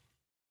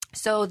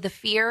 So the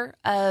fear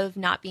of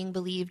not being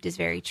believed is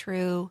very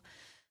true.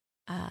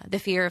 The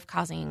fear of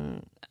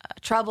causing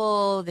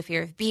trouble, the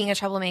fear of being a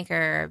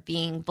troublemaker,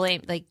 being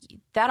blamed, like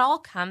that all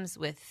comes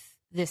with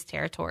this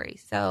territory.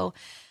 So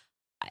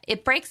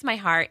it breaks my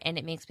heart, and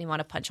it makes me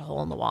want to punch a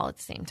hole in the wall at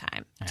the same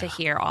time to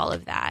hear all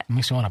of that. It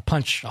makes me want to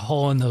punch a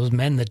hole in those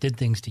men that did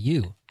things to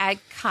you. I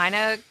kind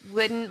of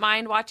wouldn't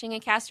mind watching a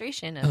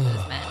castration of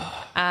those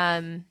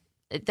men.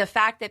 The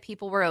fact that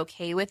people were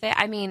okay with it,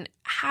 I mean,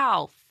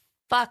 how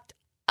fucked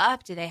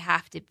up do they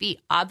have to be?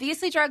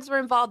 Obviously drugs were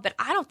involved, but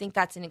I don't think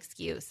that's an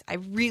excuse. I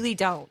really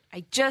don't.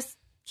 I just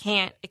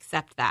can't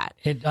accept that.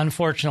 It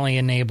unfortunately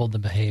enabled the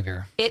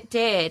behavior. It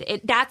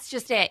did. That's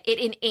just it. It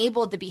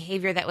enabled the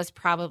behavior that was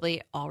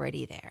probably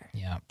already there.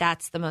 Yeah.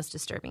 That's the most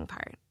disturbing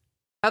part.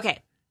 Okay.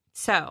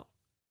 So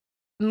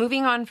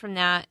moving on from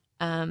that,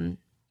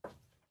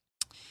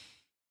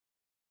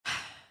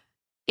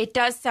 it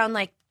does sound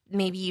like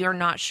maybe you're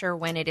not sure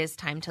when it is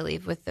time to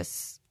leave with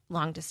this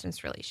long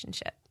distance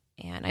relationship.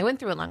 And I went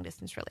through a long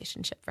distance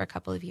relationship for a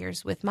couple of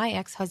years with my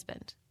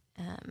ex-husband.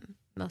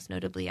 Most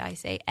notably, I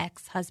say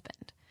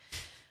ex-husband.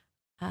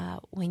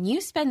 When you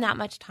spend that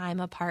much time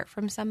apart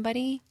from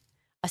somebody,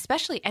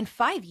 especially, and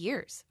 5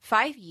 years,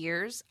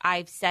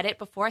 I've said it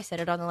before, I said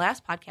it on the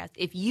last podcast.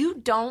 If you're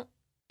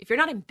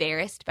not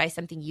embarrassed by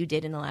something you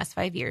did in the last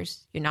 5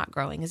 years, you're not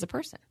growing as a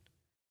person.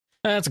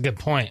 That's a good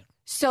point.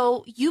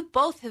 So you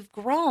both have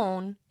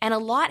grown, and a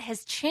lot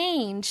has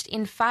changed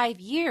in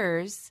 5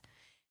 years.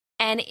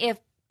 And if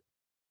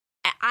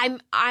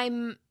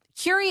I'm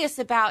curious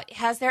about,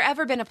 has there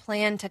ever been a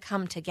plan to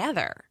come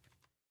together?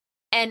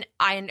 And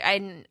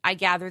I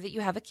gather that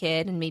you have a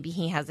kid, and maybe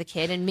he has a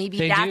kid, and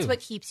maybe that's what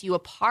keeps you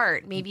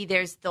apart. Maybe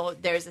there's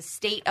a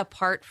state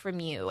apart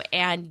from you,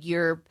 and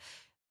your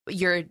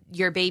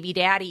baby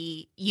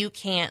daddy, you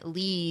can't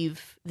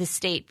leave the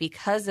state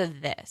because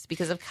of this,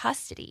 because of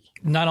custody.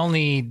 Not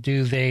only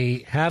do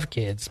they have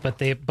kids,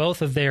 but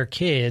both of their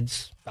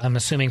kids, I'm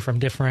assuming from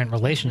different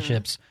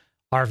relationships,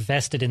 are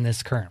vested in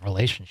this current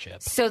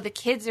relationship. So the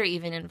kids are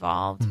even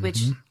involved,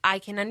 which I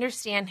can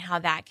understand how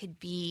that could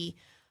be.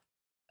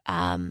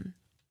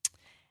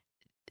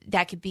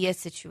 That could be a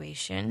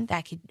situation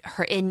that could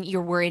hurt, and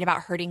you're worried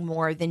about hurting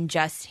more than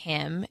just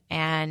him.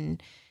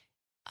 And,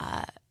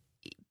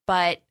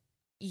 but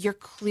you're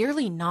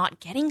clearly not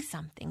getting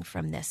something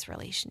from this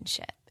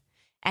relationship.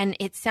 And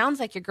it sounds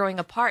like you're growing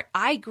apart.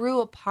 I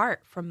grew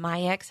apart from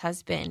my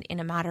ex-husband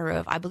in a matter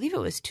of, I believe it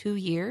was 2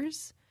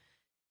 years.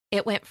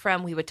 It went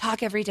from, we would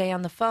talk every day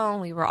on the phone.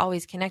 We were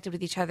always connected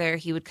with each other.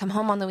 He would come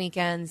home on the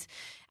weekends,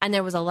 and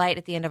there was a light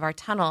at the end of our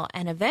tunnel.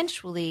 And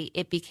eventually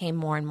it became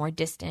more and more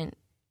distant.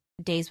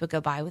 Days would go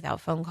by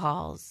without phone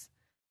calls.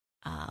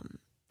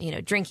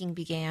 Drinking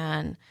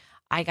began.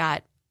 I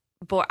got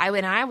bored.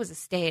 I was a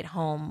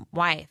stay-at-home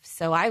wife,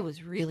 so I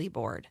was really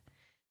bored.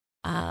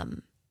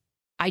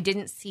 I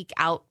didn't seek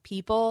out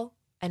people,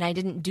 and I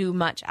didn't do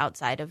much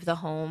outside of the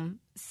home.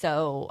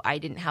 So I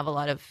didn't have a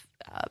lot of,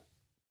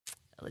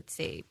 let's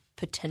say,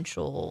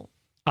 potential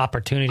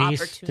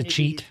opportunities to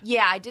cheat.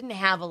 Yeah, I didn't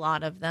have a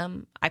lot of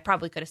them. I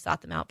probably could have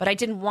sought them out, but I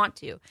didn't want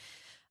to.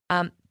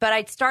 But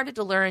I'd started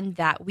to learn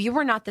that we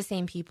were not the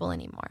same people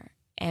anymore.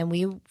 And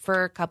we,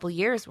 for a couple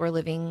years, were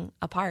living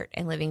apart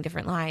and living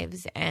different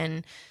lives.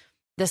 And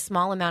the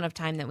small amount of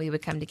time that we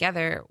would come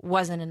together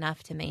wasn't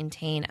enough to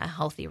maintain a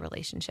healthy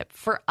relationship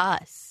for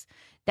us.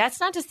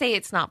 That's not to say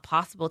it's not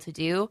possible to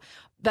do,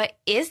 but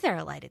is there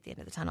a light at the end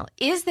of the tunnel?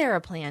 Is there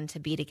a plan to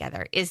be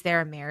together? Is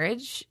there a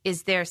marriage?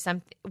 Is there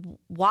something?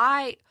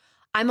 Why?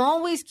 I'm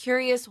always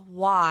curious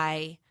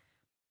why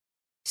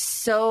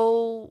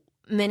so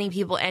many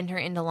people enter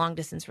into long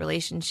distance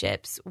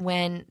relationships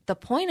when the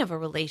point of a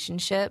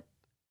relationship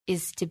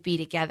is to be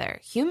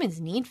together.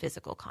 Humans need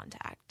physical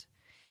contact,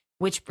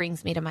 which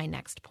brings me to my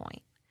next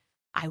point.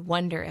 I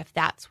wonder if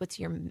that's what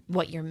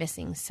you're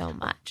missing so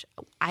much.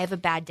 I have a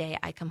bad day.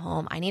 I come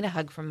home. I need a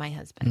hug from my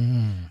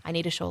husband. I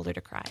need a shoulder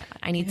to cry on.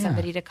 I need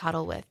somebody to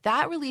cuddle with.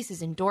 That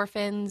releases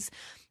endorphins.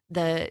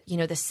 The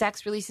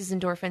sex releases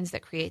endorphins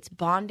that creates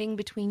bonding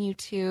between you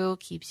two,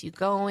 keeps you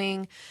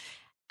going.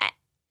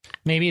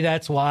 Maybe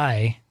that's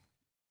why,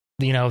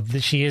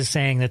 she is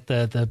saying that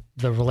the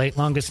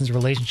long distance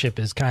relationship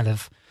is kind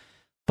of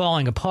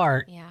falling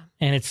apart. Yeah.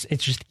 And it's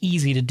just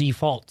easy to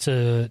default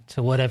to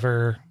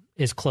whatever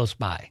is close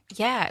by.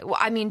 Yeah. Well,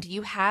 I mean, do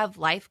you have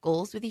life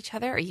goals with each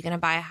other? Are you going to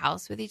buy a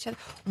house with each other?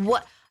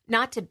 What?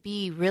 Not to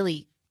be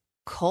really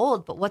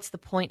cold, but what's the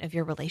point of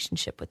your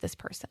relationship with this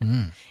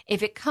person?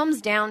 If it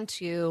comes down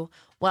to,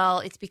 well,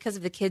 it's because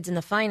of the kids and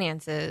the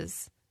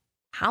finances,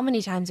 how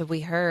many times have we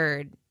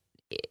heard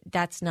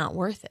that's not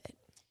worth it?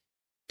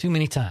 Too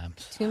many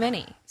times. Too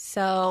many.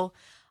 So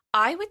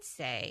I would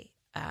say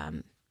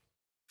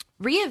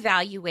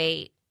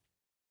reevaluate.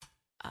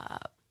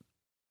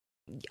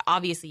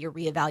 Obviously, you're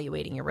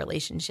reevaluating your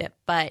relationship,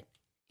 but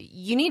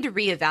you need to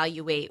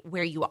reevaluate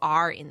where you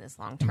are in this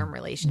long-term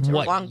relationship.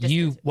 What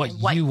you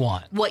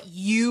want. What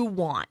you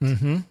want.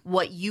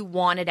 What you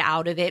wanted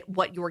out of it,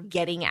 what you're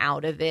getting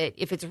out of it.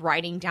 If it's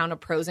writing down a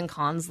pros and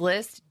cons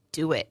list,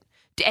 do it.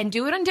 And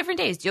do it on different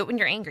days. Do it when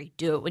you're angry.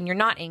 Do it when you're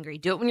not angry.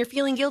 Do it when you're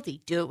feeling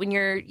guilty. Do it when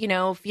you're,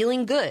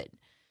 feeling good.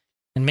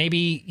 And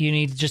maybe you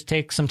need to just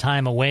take some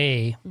time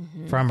away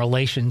from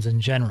relations in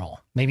general.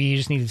 Maybe you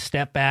just need to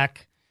step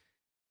back,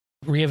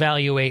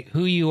 reevaluate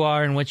who you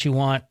are and what you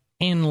want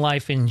in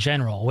life in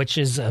general, which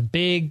is a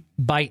big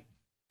bite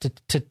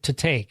to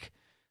take.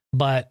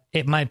 But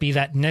it might be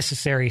that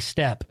necessary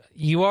step.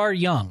 You are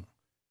young.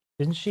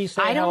 Didn't she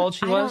say how old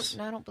she was?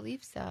 I don't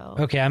believe so.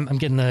 Okay, I'm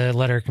getting the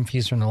letter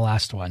confused from the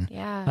last one.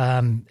 Yeah.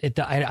 I'm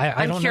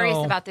curious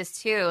about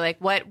this too. Like,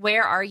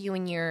 where are you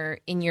in your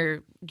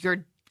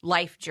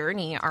life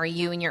journey? Are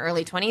you in your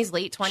early 20s,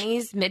 late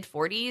 20s, mid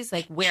 40s?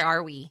 Like, where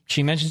are we?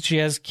 She mentioned she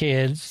has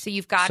kids. So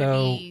you've got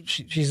to be.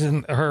 She's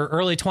in her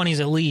early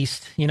 20s at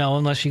least.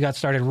 Unless she got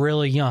started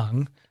really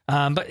young.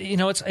 But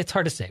it's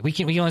hard to say. We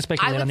can only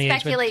speculate on the age. I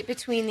would speculate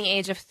between the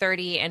age of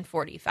 30 and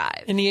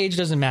 45. And the age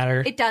doesn't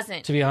matter. It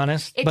doesn't. To be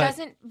honest. It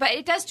doesn't, but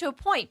it does to a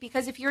point,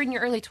 because if you're in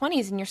your early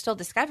 20s and you're still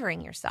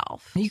discovering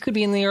yourself. You could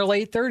be in your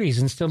late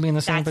 30s and still be in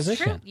the same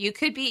position. True. You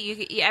could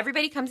be.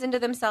 Everybody comes into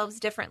themselves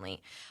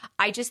differently.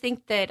 I just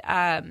think that,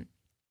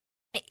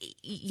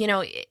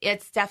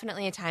 it's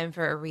definitely a time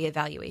for a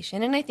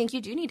reevaluation. And I think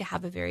you do need to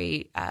have a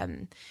very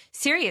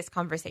serious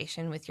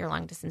conversation with your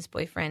long distance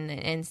boyfriend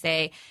and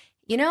say,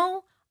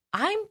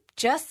 I'm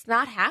just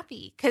not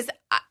happy, because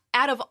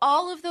out of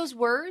all of those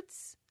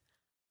words,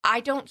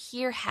 I don't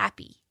hear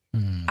happy.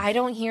 I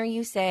don't hear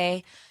you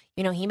say,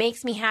 he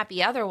makes me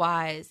happy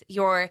otherwise.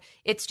 I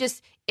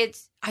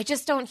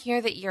just don't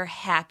hear that you're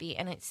happy.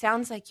 And it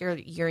sounds like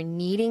you're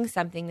needing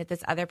something that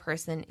this other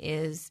person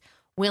is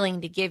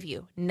willing to give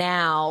you.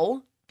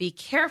 Now, be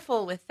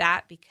careful with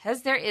that,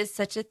 because there is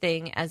such a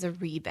thing as a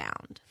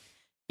rebound.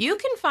 You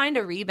can find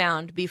a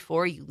rebound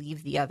before you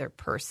leave the other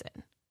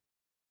person.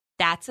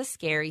 That's a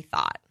scary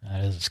thought.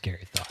 That is a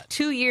scary thought.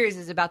 2 years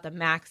is about the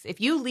max.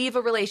 If you leave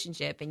a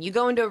relationship and you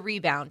go into a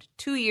rebound,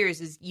 2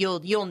 years is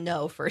you'll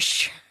know for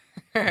sure.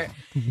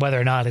 Whether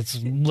or not it's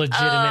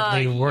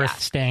legitimately worth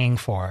staying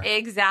for.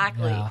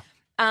 Exactly. Yeah.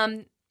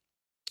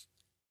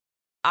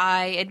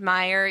 I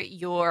admire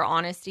your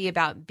honesty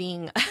about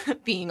being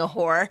a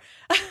whore.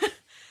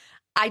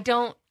 I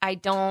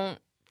don't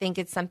think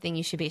it's something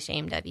you should be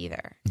ashamed of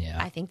either. Yeah.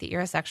 I think that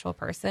you're a sexual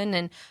person,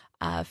 and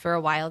for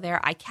a while there,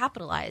 I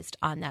capitalized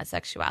on that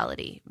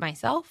sexuality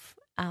myself,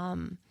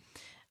 and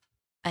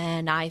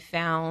I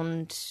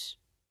found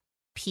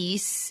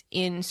peace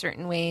in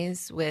certain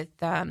ways with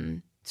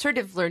sort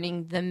of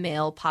learning the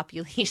male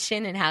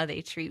population and how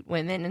they treat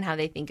women and how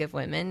they think of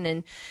women.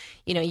 And,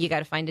 you got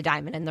to find a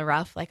diamond in the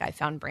rough. Like I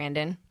found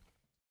Brandon,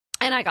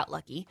 and I got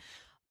lucky.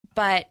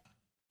 But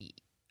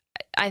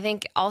I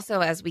think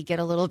also as we get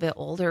a little bit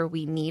older,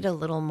 we need a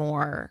little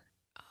more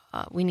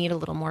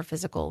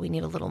physical. We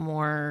need a little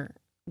more,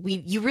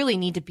 you really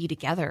need to be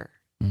together.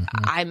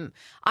 Mm-hmm.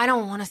 I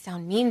don't want to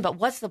sound mean, but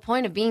what's the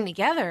point of being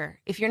together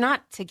if you're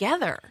not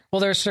together? Well,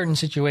 there are certain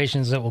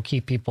situations that will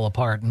keep people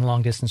apart in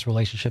long distance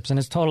relationships, and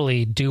it's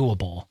totally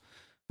doable.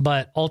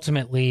 But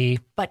ultimately,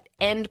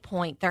 end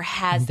point, there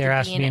has to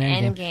be an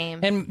end game.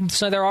 And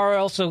so there are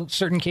also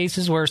certain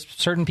cases where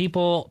certain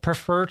people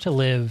prefer to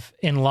live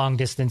in long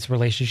distance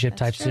relationship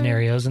type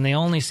scenarios, and they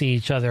only see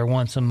each other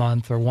once a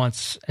month or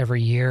once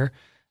every year.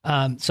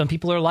 Some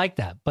people are like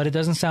that, but it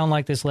doesn't sound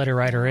like this letter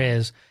writer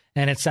is.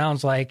 And it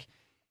sounds like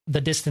the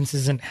distance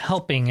isn't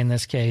helping in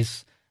this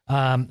case,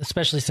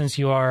 especially since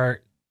you are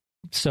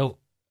so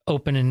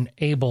open and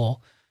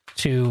able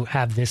to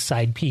have this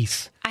side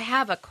piece. I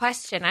have a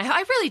question.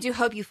 I really do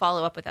hope you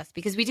follow up with us,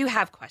 because we do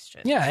have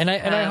questions. Yeah, and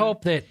I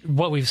hope that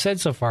what we've said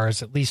so far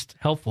is at least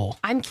helpful.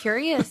 I'm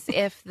curious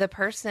if the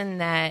person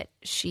that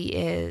she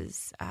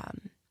is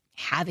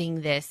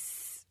having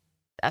this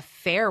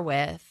affair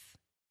with,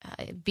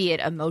 be it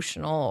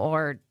emotional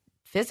or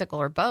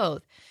physical or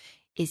both,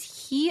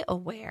 is he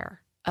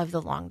aware of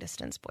the long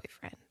distance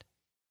boyfriend?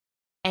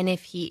 And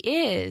if he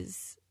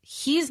is,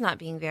 he's not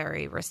being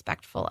very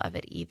respectful of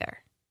it either.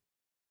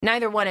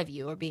 Neither one of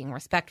you are being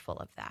respectful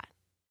of that.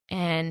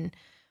 And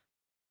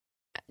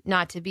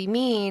not to be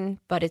mean,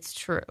 but it's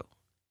true.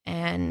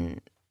 And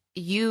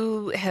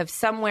you have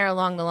somewhere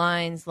along the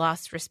lines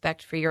lost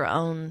respect for your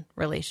own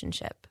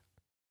relationship.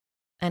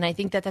 And I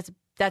think that's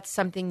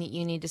something that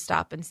you need to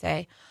stop and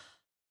say,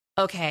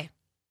 okay,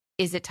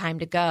 is it time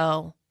to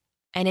go?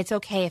 And it's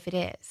okay if it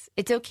is.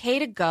 It's okay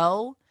to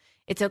go.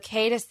 It's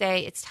okay to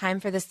say it's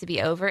time for this to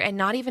be over and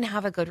not even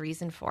have a good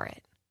reason for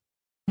it.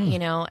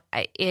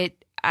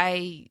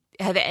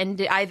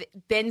 I've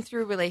been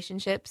through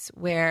relationships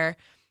where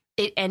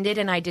it ended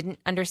and I didn't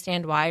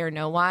understand why or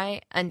know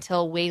why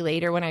until way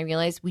later when I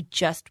realized we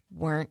just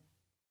weren't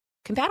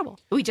compatible.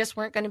 We just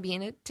weren't going to be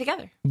in it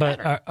together.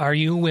 But are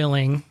you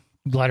willing,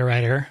 letter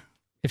writer,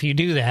 if you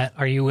do that,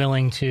 are you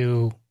willing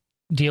to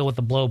deal with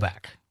the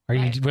blowback? Are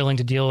you willing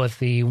to deal with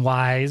the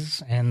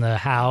whys and the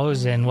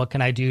hows and what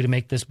can I do to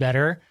make this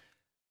better?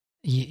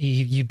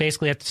 You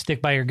basically have to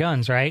stick by your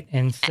guns, right?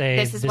 And say,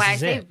 this is why I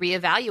say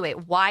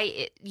reevaluate.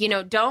 Why,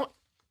 don't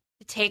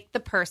take the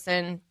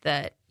person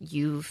that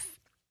you've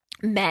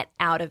met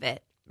out of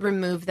it,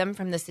 remove them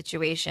from the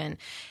situation,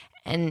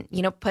 and,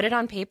 put it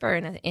on paper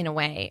in a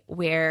way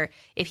where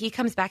if he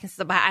comes back and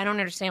says, I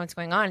don't understand what's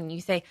going on, and you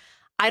say,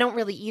 I don't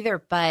really either,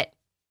 but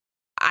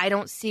I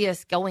don't see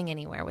us going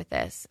anywhere with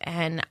this.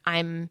 And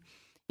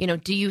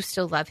do you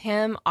still love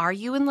him? Are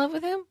you in love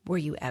with him? Were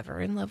you ever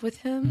in love with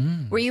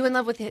him? Were you in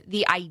love with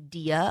the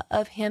idea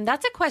of him?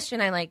 That's a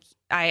question I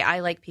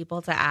like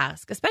people to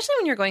ask, especially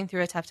when you're going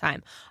through a tough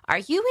time. Are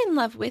you in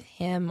love with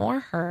him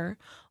or her?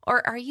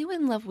 Or are you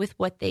in love with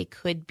what they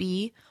could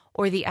be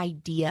or the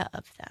idea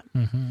of them?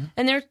 Mm-hmm.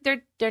 And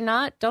they're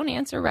not, don't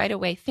answer right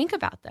away. Think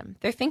about them.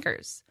 They're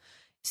thinkers.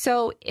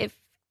 So if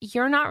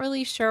you're not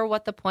really sure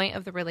what the point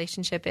of the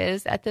relationship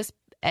is at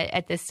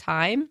this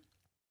time,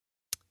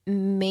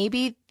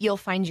 maybe you'll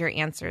find your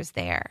answers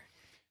there.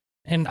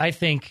 And I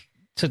think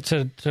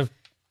to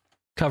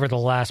cover the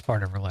last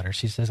part of her letter,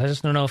 she says, I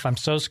just don't know if I'm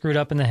so screwed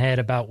up in the head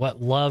about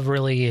what love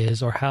really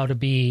is or how to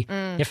be,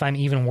 if I'm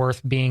even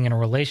worth being in a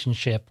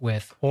relationship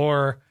with,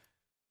 or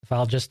if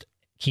I'll just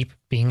keep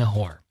being a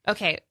whore.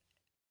 Okay.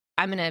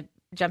 I'm going to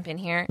jump in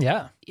here.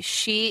 Yeah.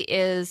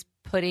 She's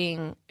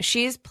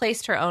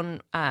placed her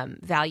own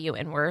value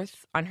and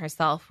worth on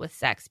herself with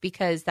sex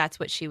because that's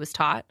what she was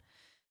taught.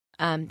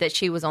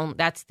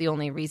 That's the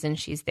only reason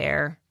she's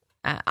there.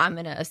 I'm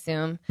going to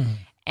assume. Mm-hmm.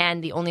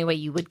 And the only way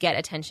you would get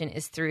attention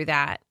is through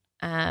that.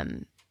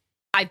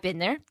 I've been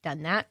there,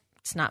 done that.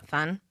 It's not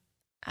fun.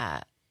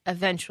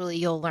 Eventually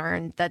you'll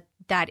learn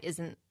that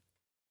isn't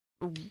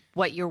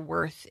what your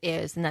worth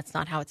is, and that's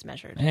not how it's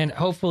measured. And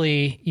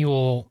hopefully you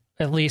will,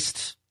 at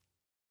least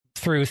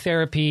through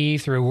therapy,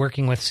 through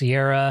working with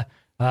Sierra,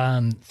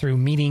 through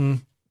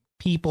meeting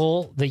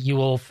people, that you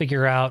will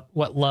figure out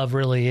what love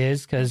really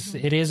is, because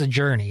it is a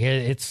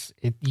journey.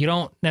 You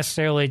don't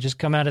necessarily just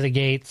come out of the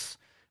gates,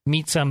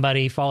 meet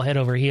somebody, fall head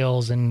over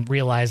heels, and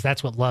realize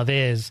that's what love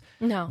is.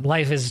 No.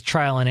 Life is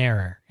trial and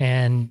error,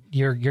 and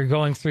you're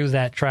going through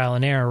that trial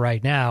and error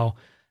right now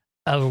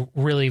of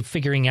really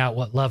figuring out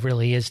what love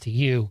really is to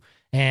you.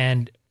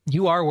 And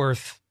you are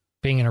worth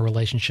being in a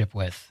relationship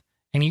with.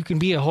 And you can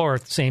be a whore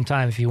at the same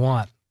time if you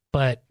want,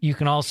 but you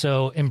can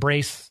also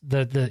embrace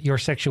your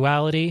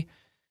sexuality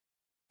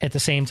at the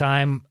same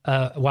time,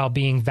 while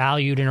being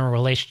valued in a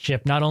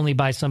relationship, not only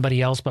by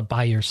somebody else, but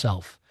by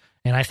yourself.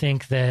 And I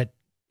think that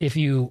if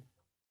you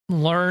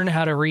learn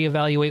how to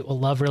reevaluate what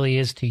love really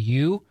is to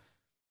you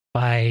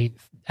by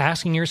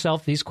asking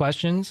yourself these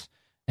questions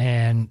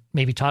and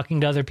maybe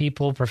talking to other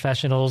people,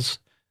 professionals,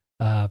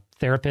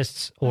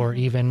 therapists, or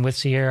even with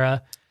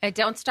Sierra.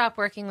 Don't stop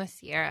working with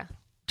Sierra.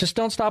 Just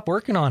don't stop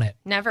working on it.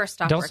 Never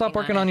stop. Don't stop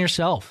working on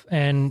yourself,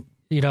 and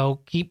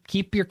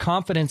keep your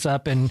confidence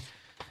up. And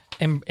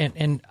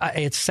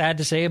it's sad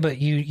to say, but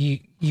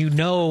you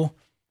know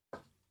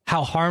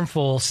how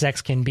harmful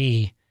sex can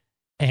be,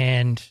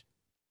 and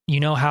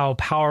you know how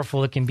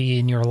powerful it can be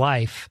in your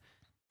life,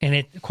 and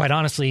it quite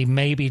honestly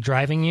may be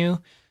driving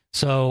you.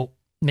 So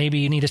maybe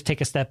you need to take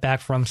a step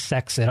back from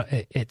sex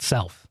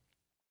itself.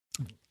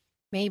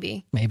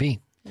 Maybe.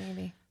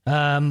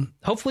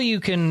 Hopefully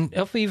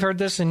you've heard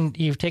this and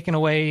you've taken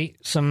away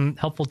some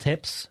helpful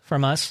tips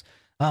from us.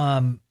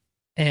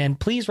 And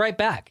please write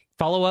back,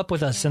 follow up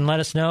with us, and let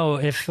us know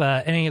if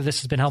any of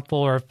this has been helpful,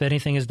 or if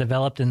anything has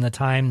developed in the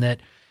time that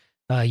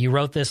you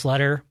wrote this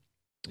letter.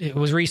 It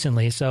was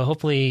recently, so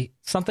hopefully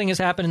something has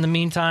happened in the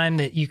meantime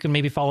that you can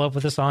maybe follow up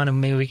with us on,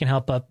 and maybe we can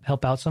help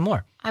out some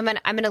more. I'm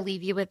gonna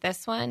leave you with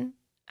this one.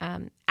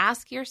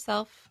 Ask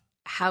yourself,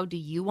 how do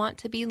you want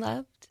to be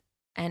loved,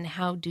 and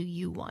how do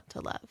you want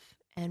to love,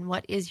 and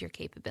what is your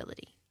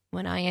capability?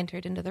 When I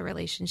entered into the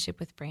relationship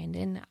with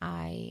Brandon,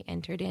 I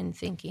entered in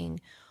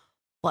thinking,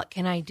 what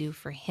can I do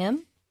for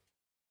him?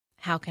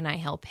 How can I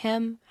help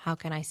him? How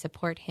can I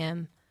support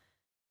him?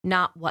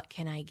 Not what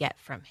can I get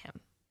from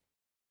him?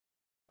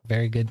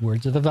 Very good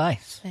words of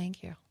advice.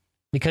 Thank you.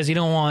 Because you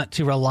don't want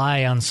to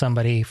rely on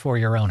somebody for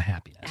your own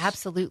happiness.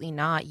 Absolutely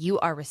not. You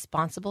are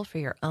responsible for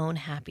your own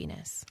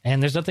happiness.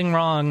 And there's nothing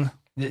wrong.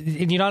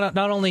 You not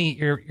only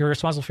you're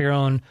responsible for your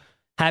own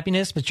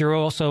happiness, but you're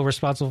also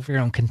responsible for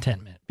your own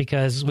contentment,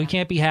 because we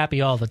can't be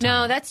happy all the time.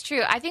 No, that's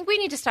true. I think we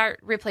need to start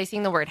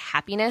replacing the word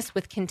happiness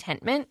with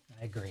contentment.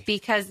 I agree.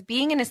 Because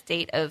being in a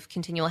state of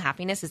continual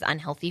happiness is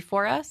unhealthy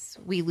for us.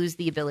 We lose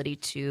the ability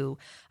to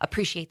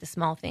appreciate the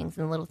small things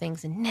and the little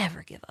things and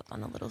never give up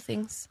on the little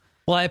things.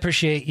 Well, I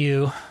appreciate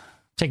you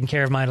taking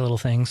care of my little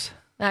things.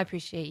 I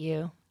appreciate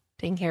you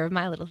taking care of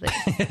my little things.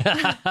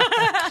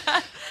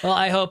 Well,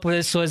 I hope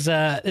this was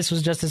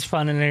just as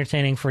fun and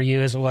entertaining for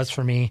you as it was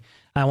for me.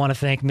 I want to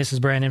thank Mrs.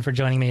 Brandon for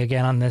joining me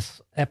again on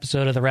this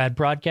episode of the RAD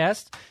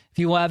Prodcast. If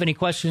you have any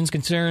questions,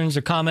 concerns,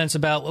 or comments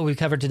about what we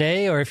covered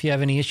today, or if you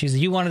have any issues that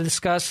you want to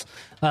discuss,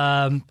 go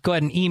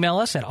ahead and email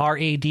us at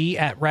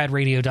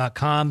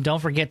rad@radradio.com. Don't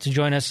forget to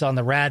join us on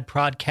the RAD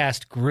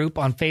Prodcast group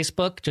on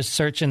Facebook. Just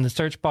search in the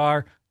search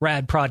bar,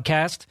 RAD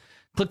Prodcast.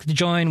 Click to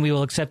join. We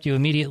will accept you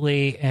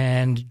immediately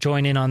and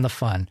join in on the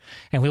fun.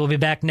 And we will be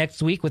back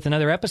next week with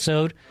another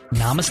episode.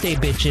 Namaste,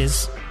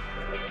 bitches.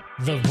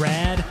 The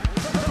RAD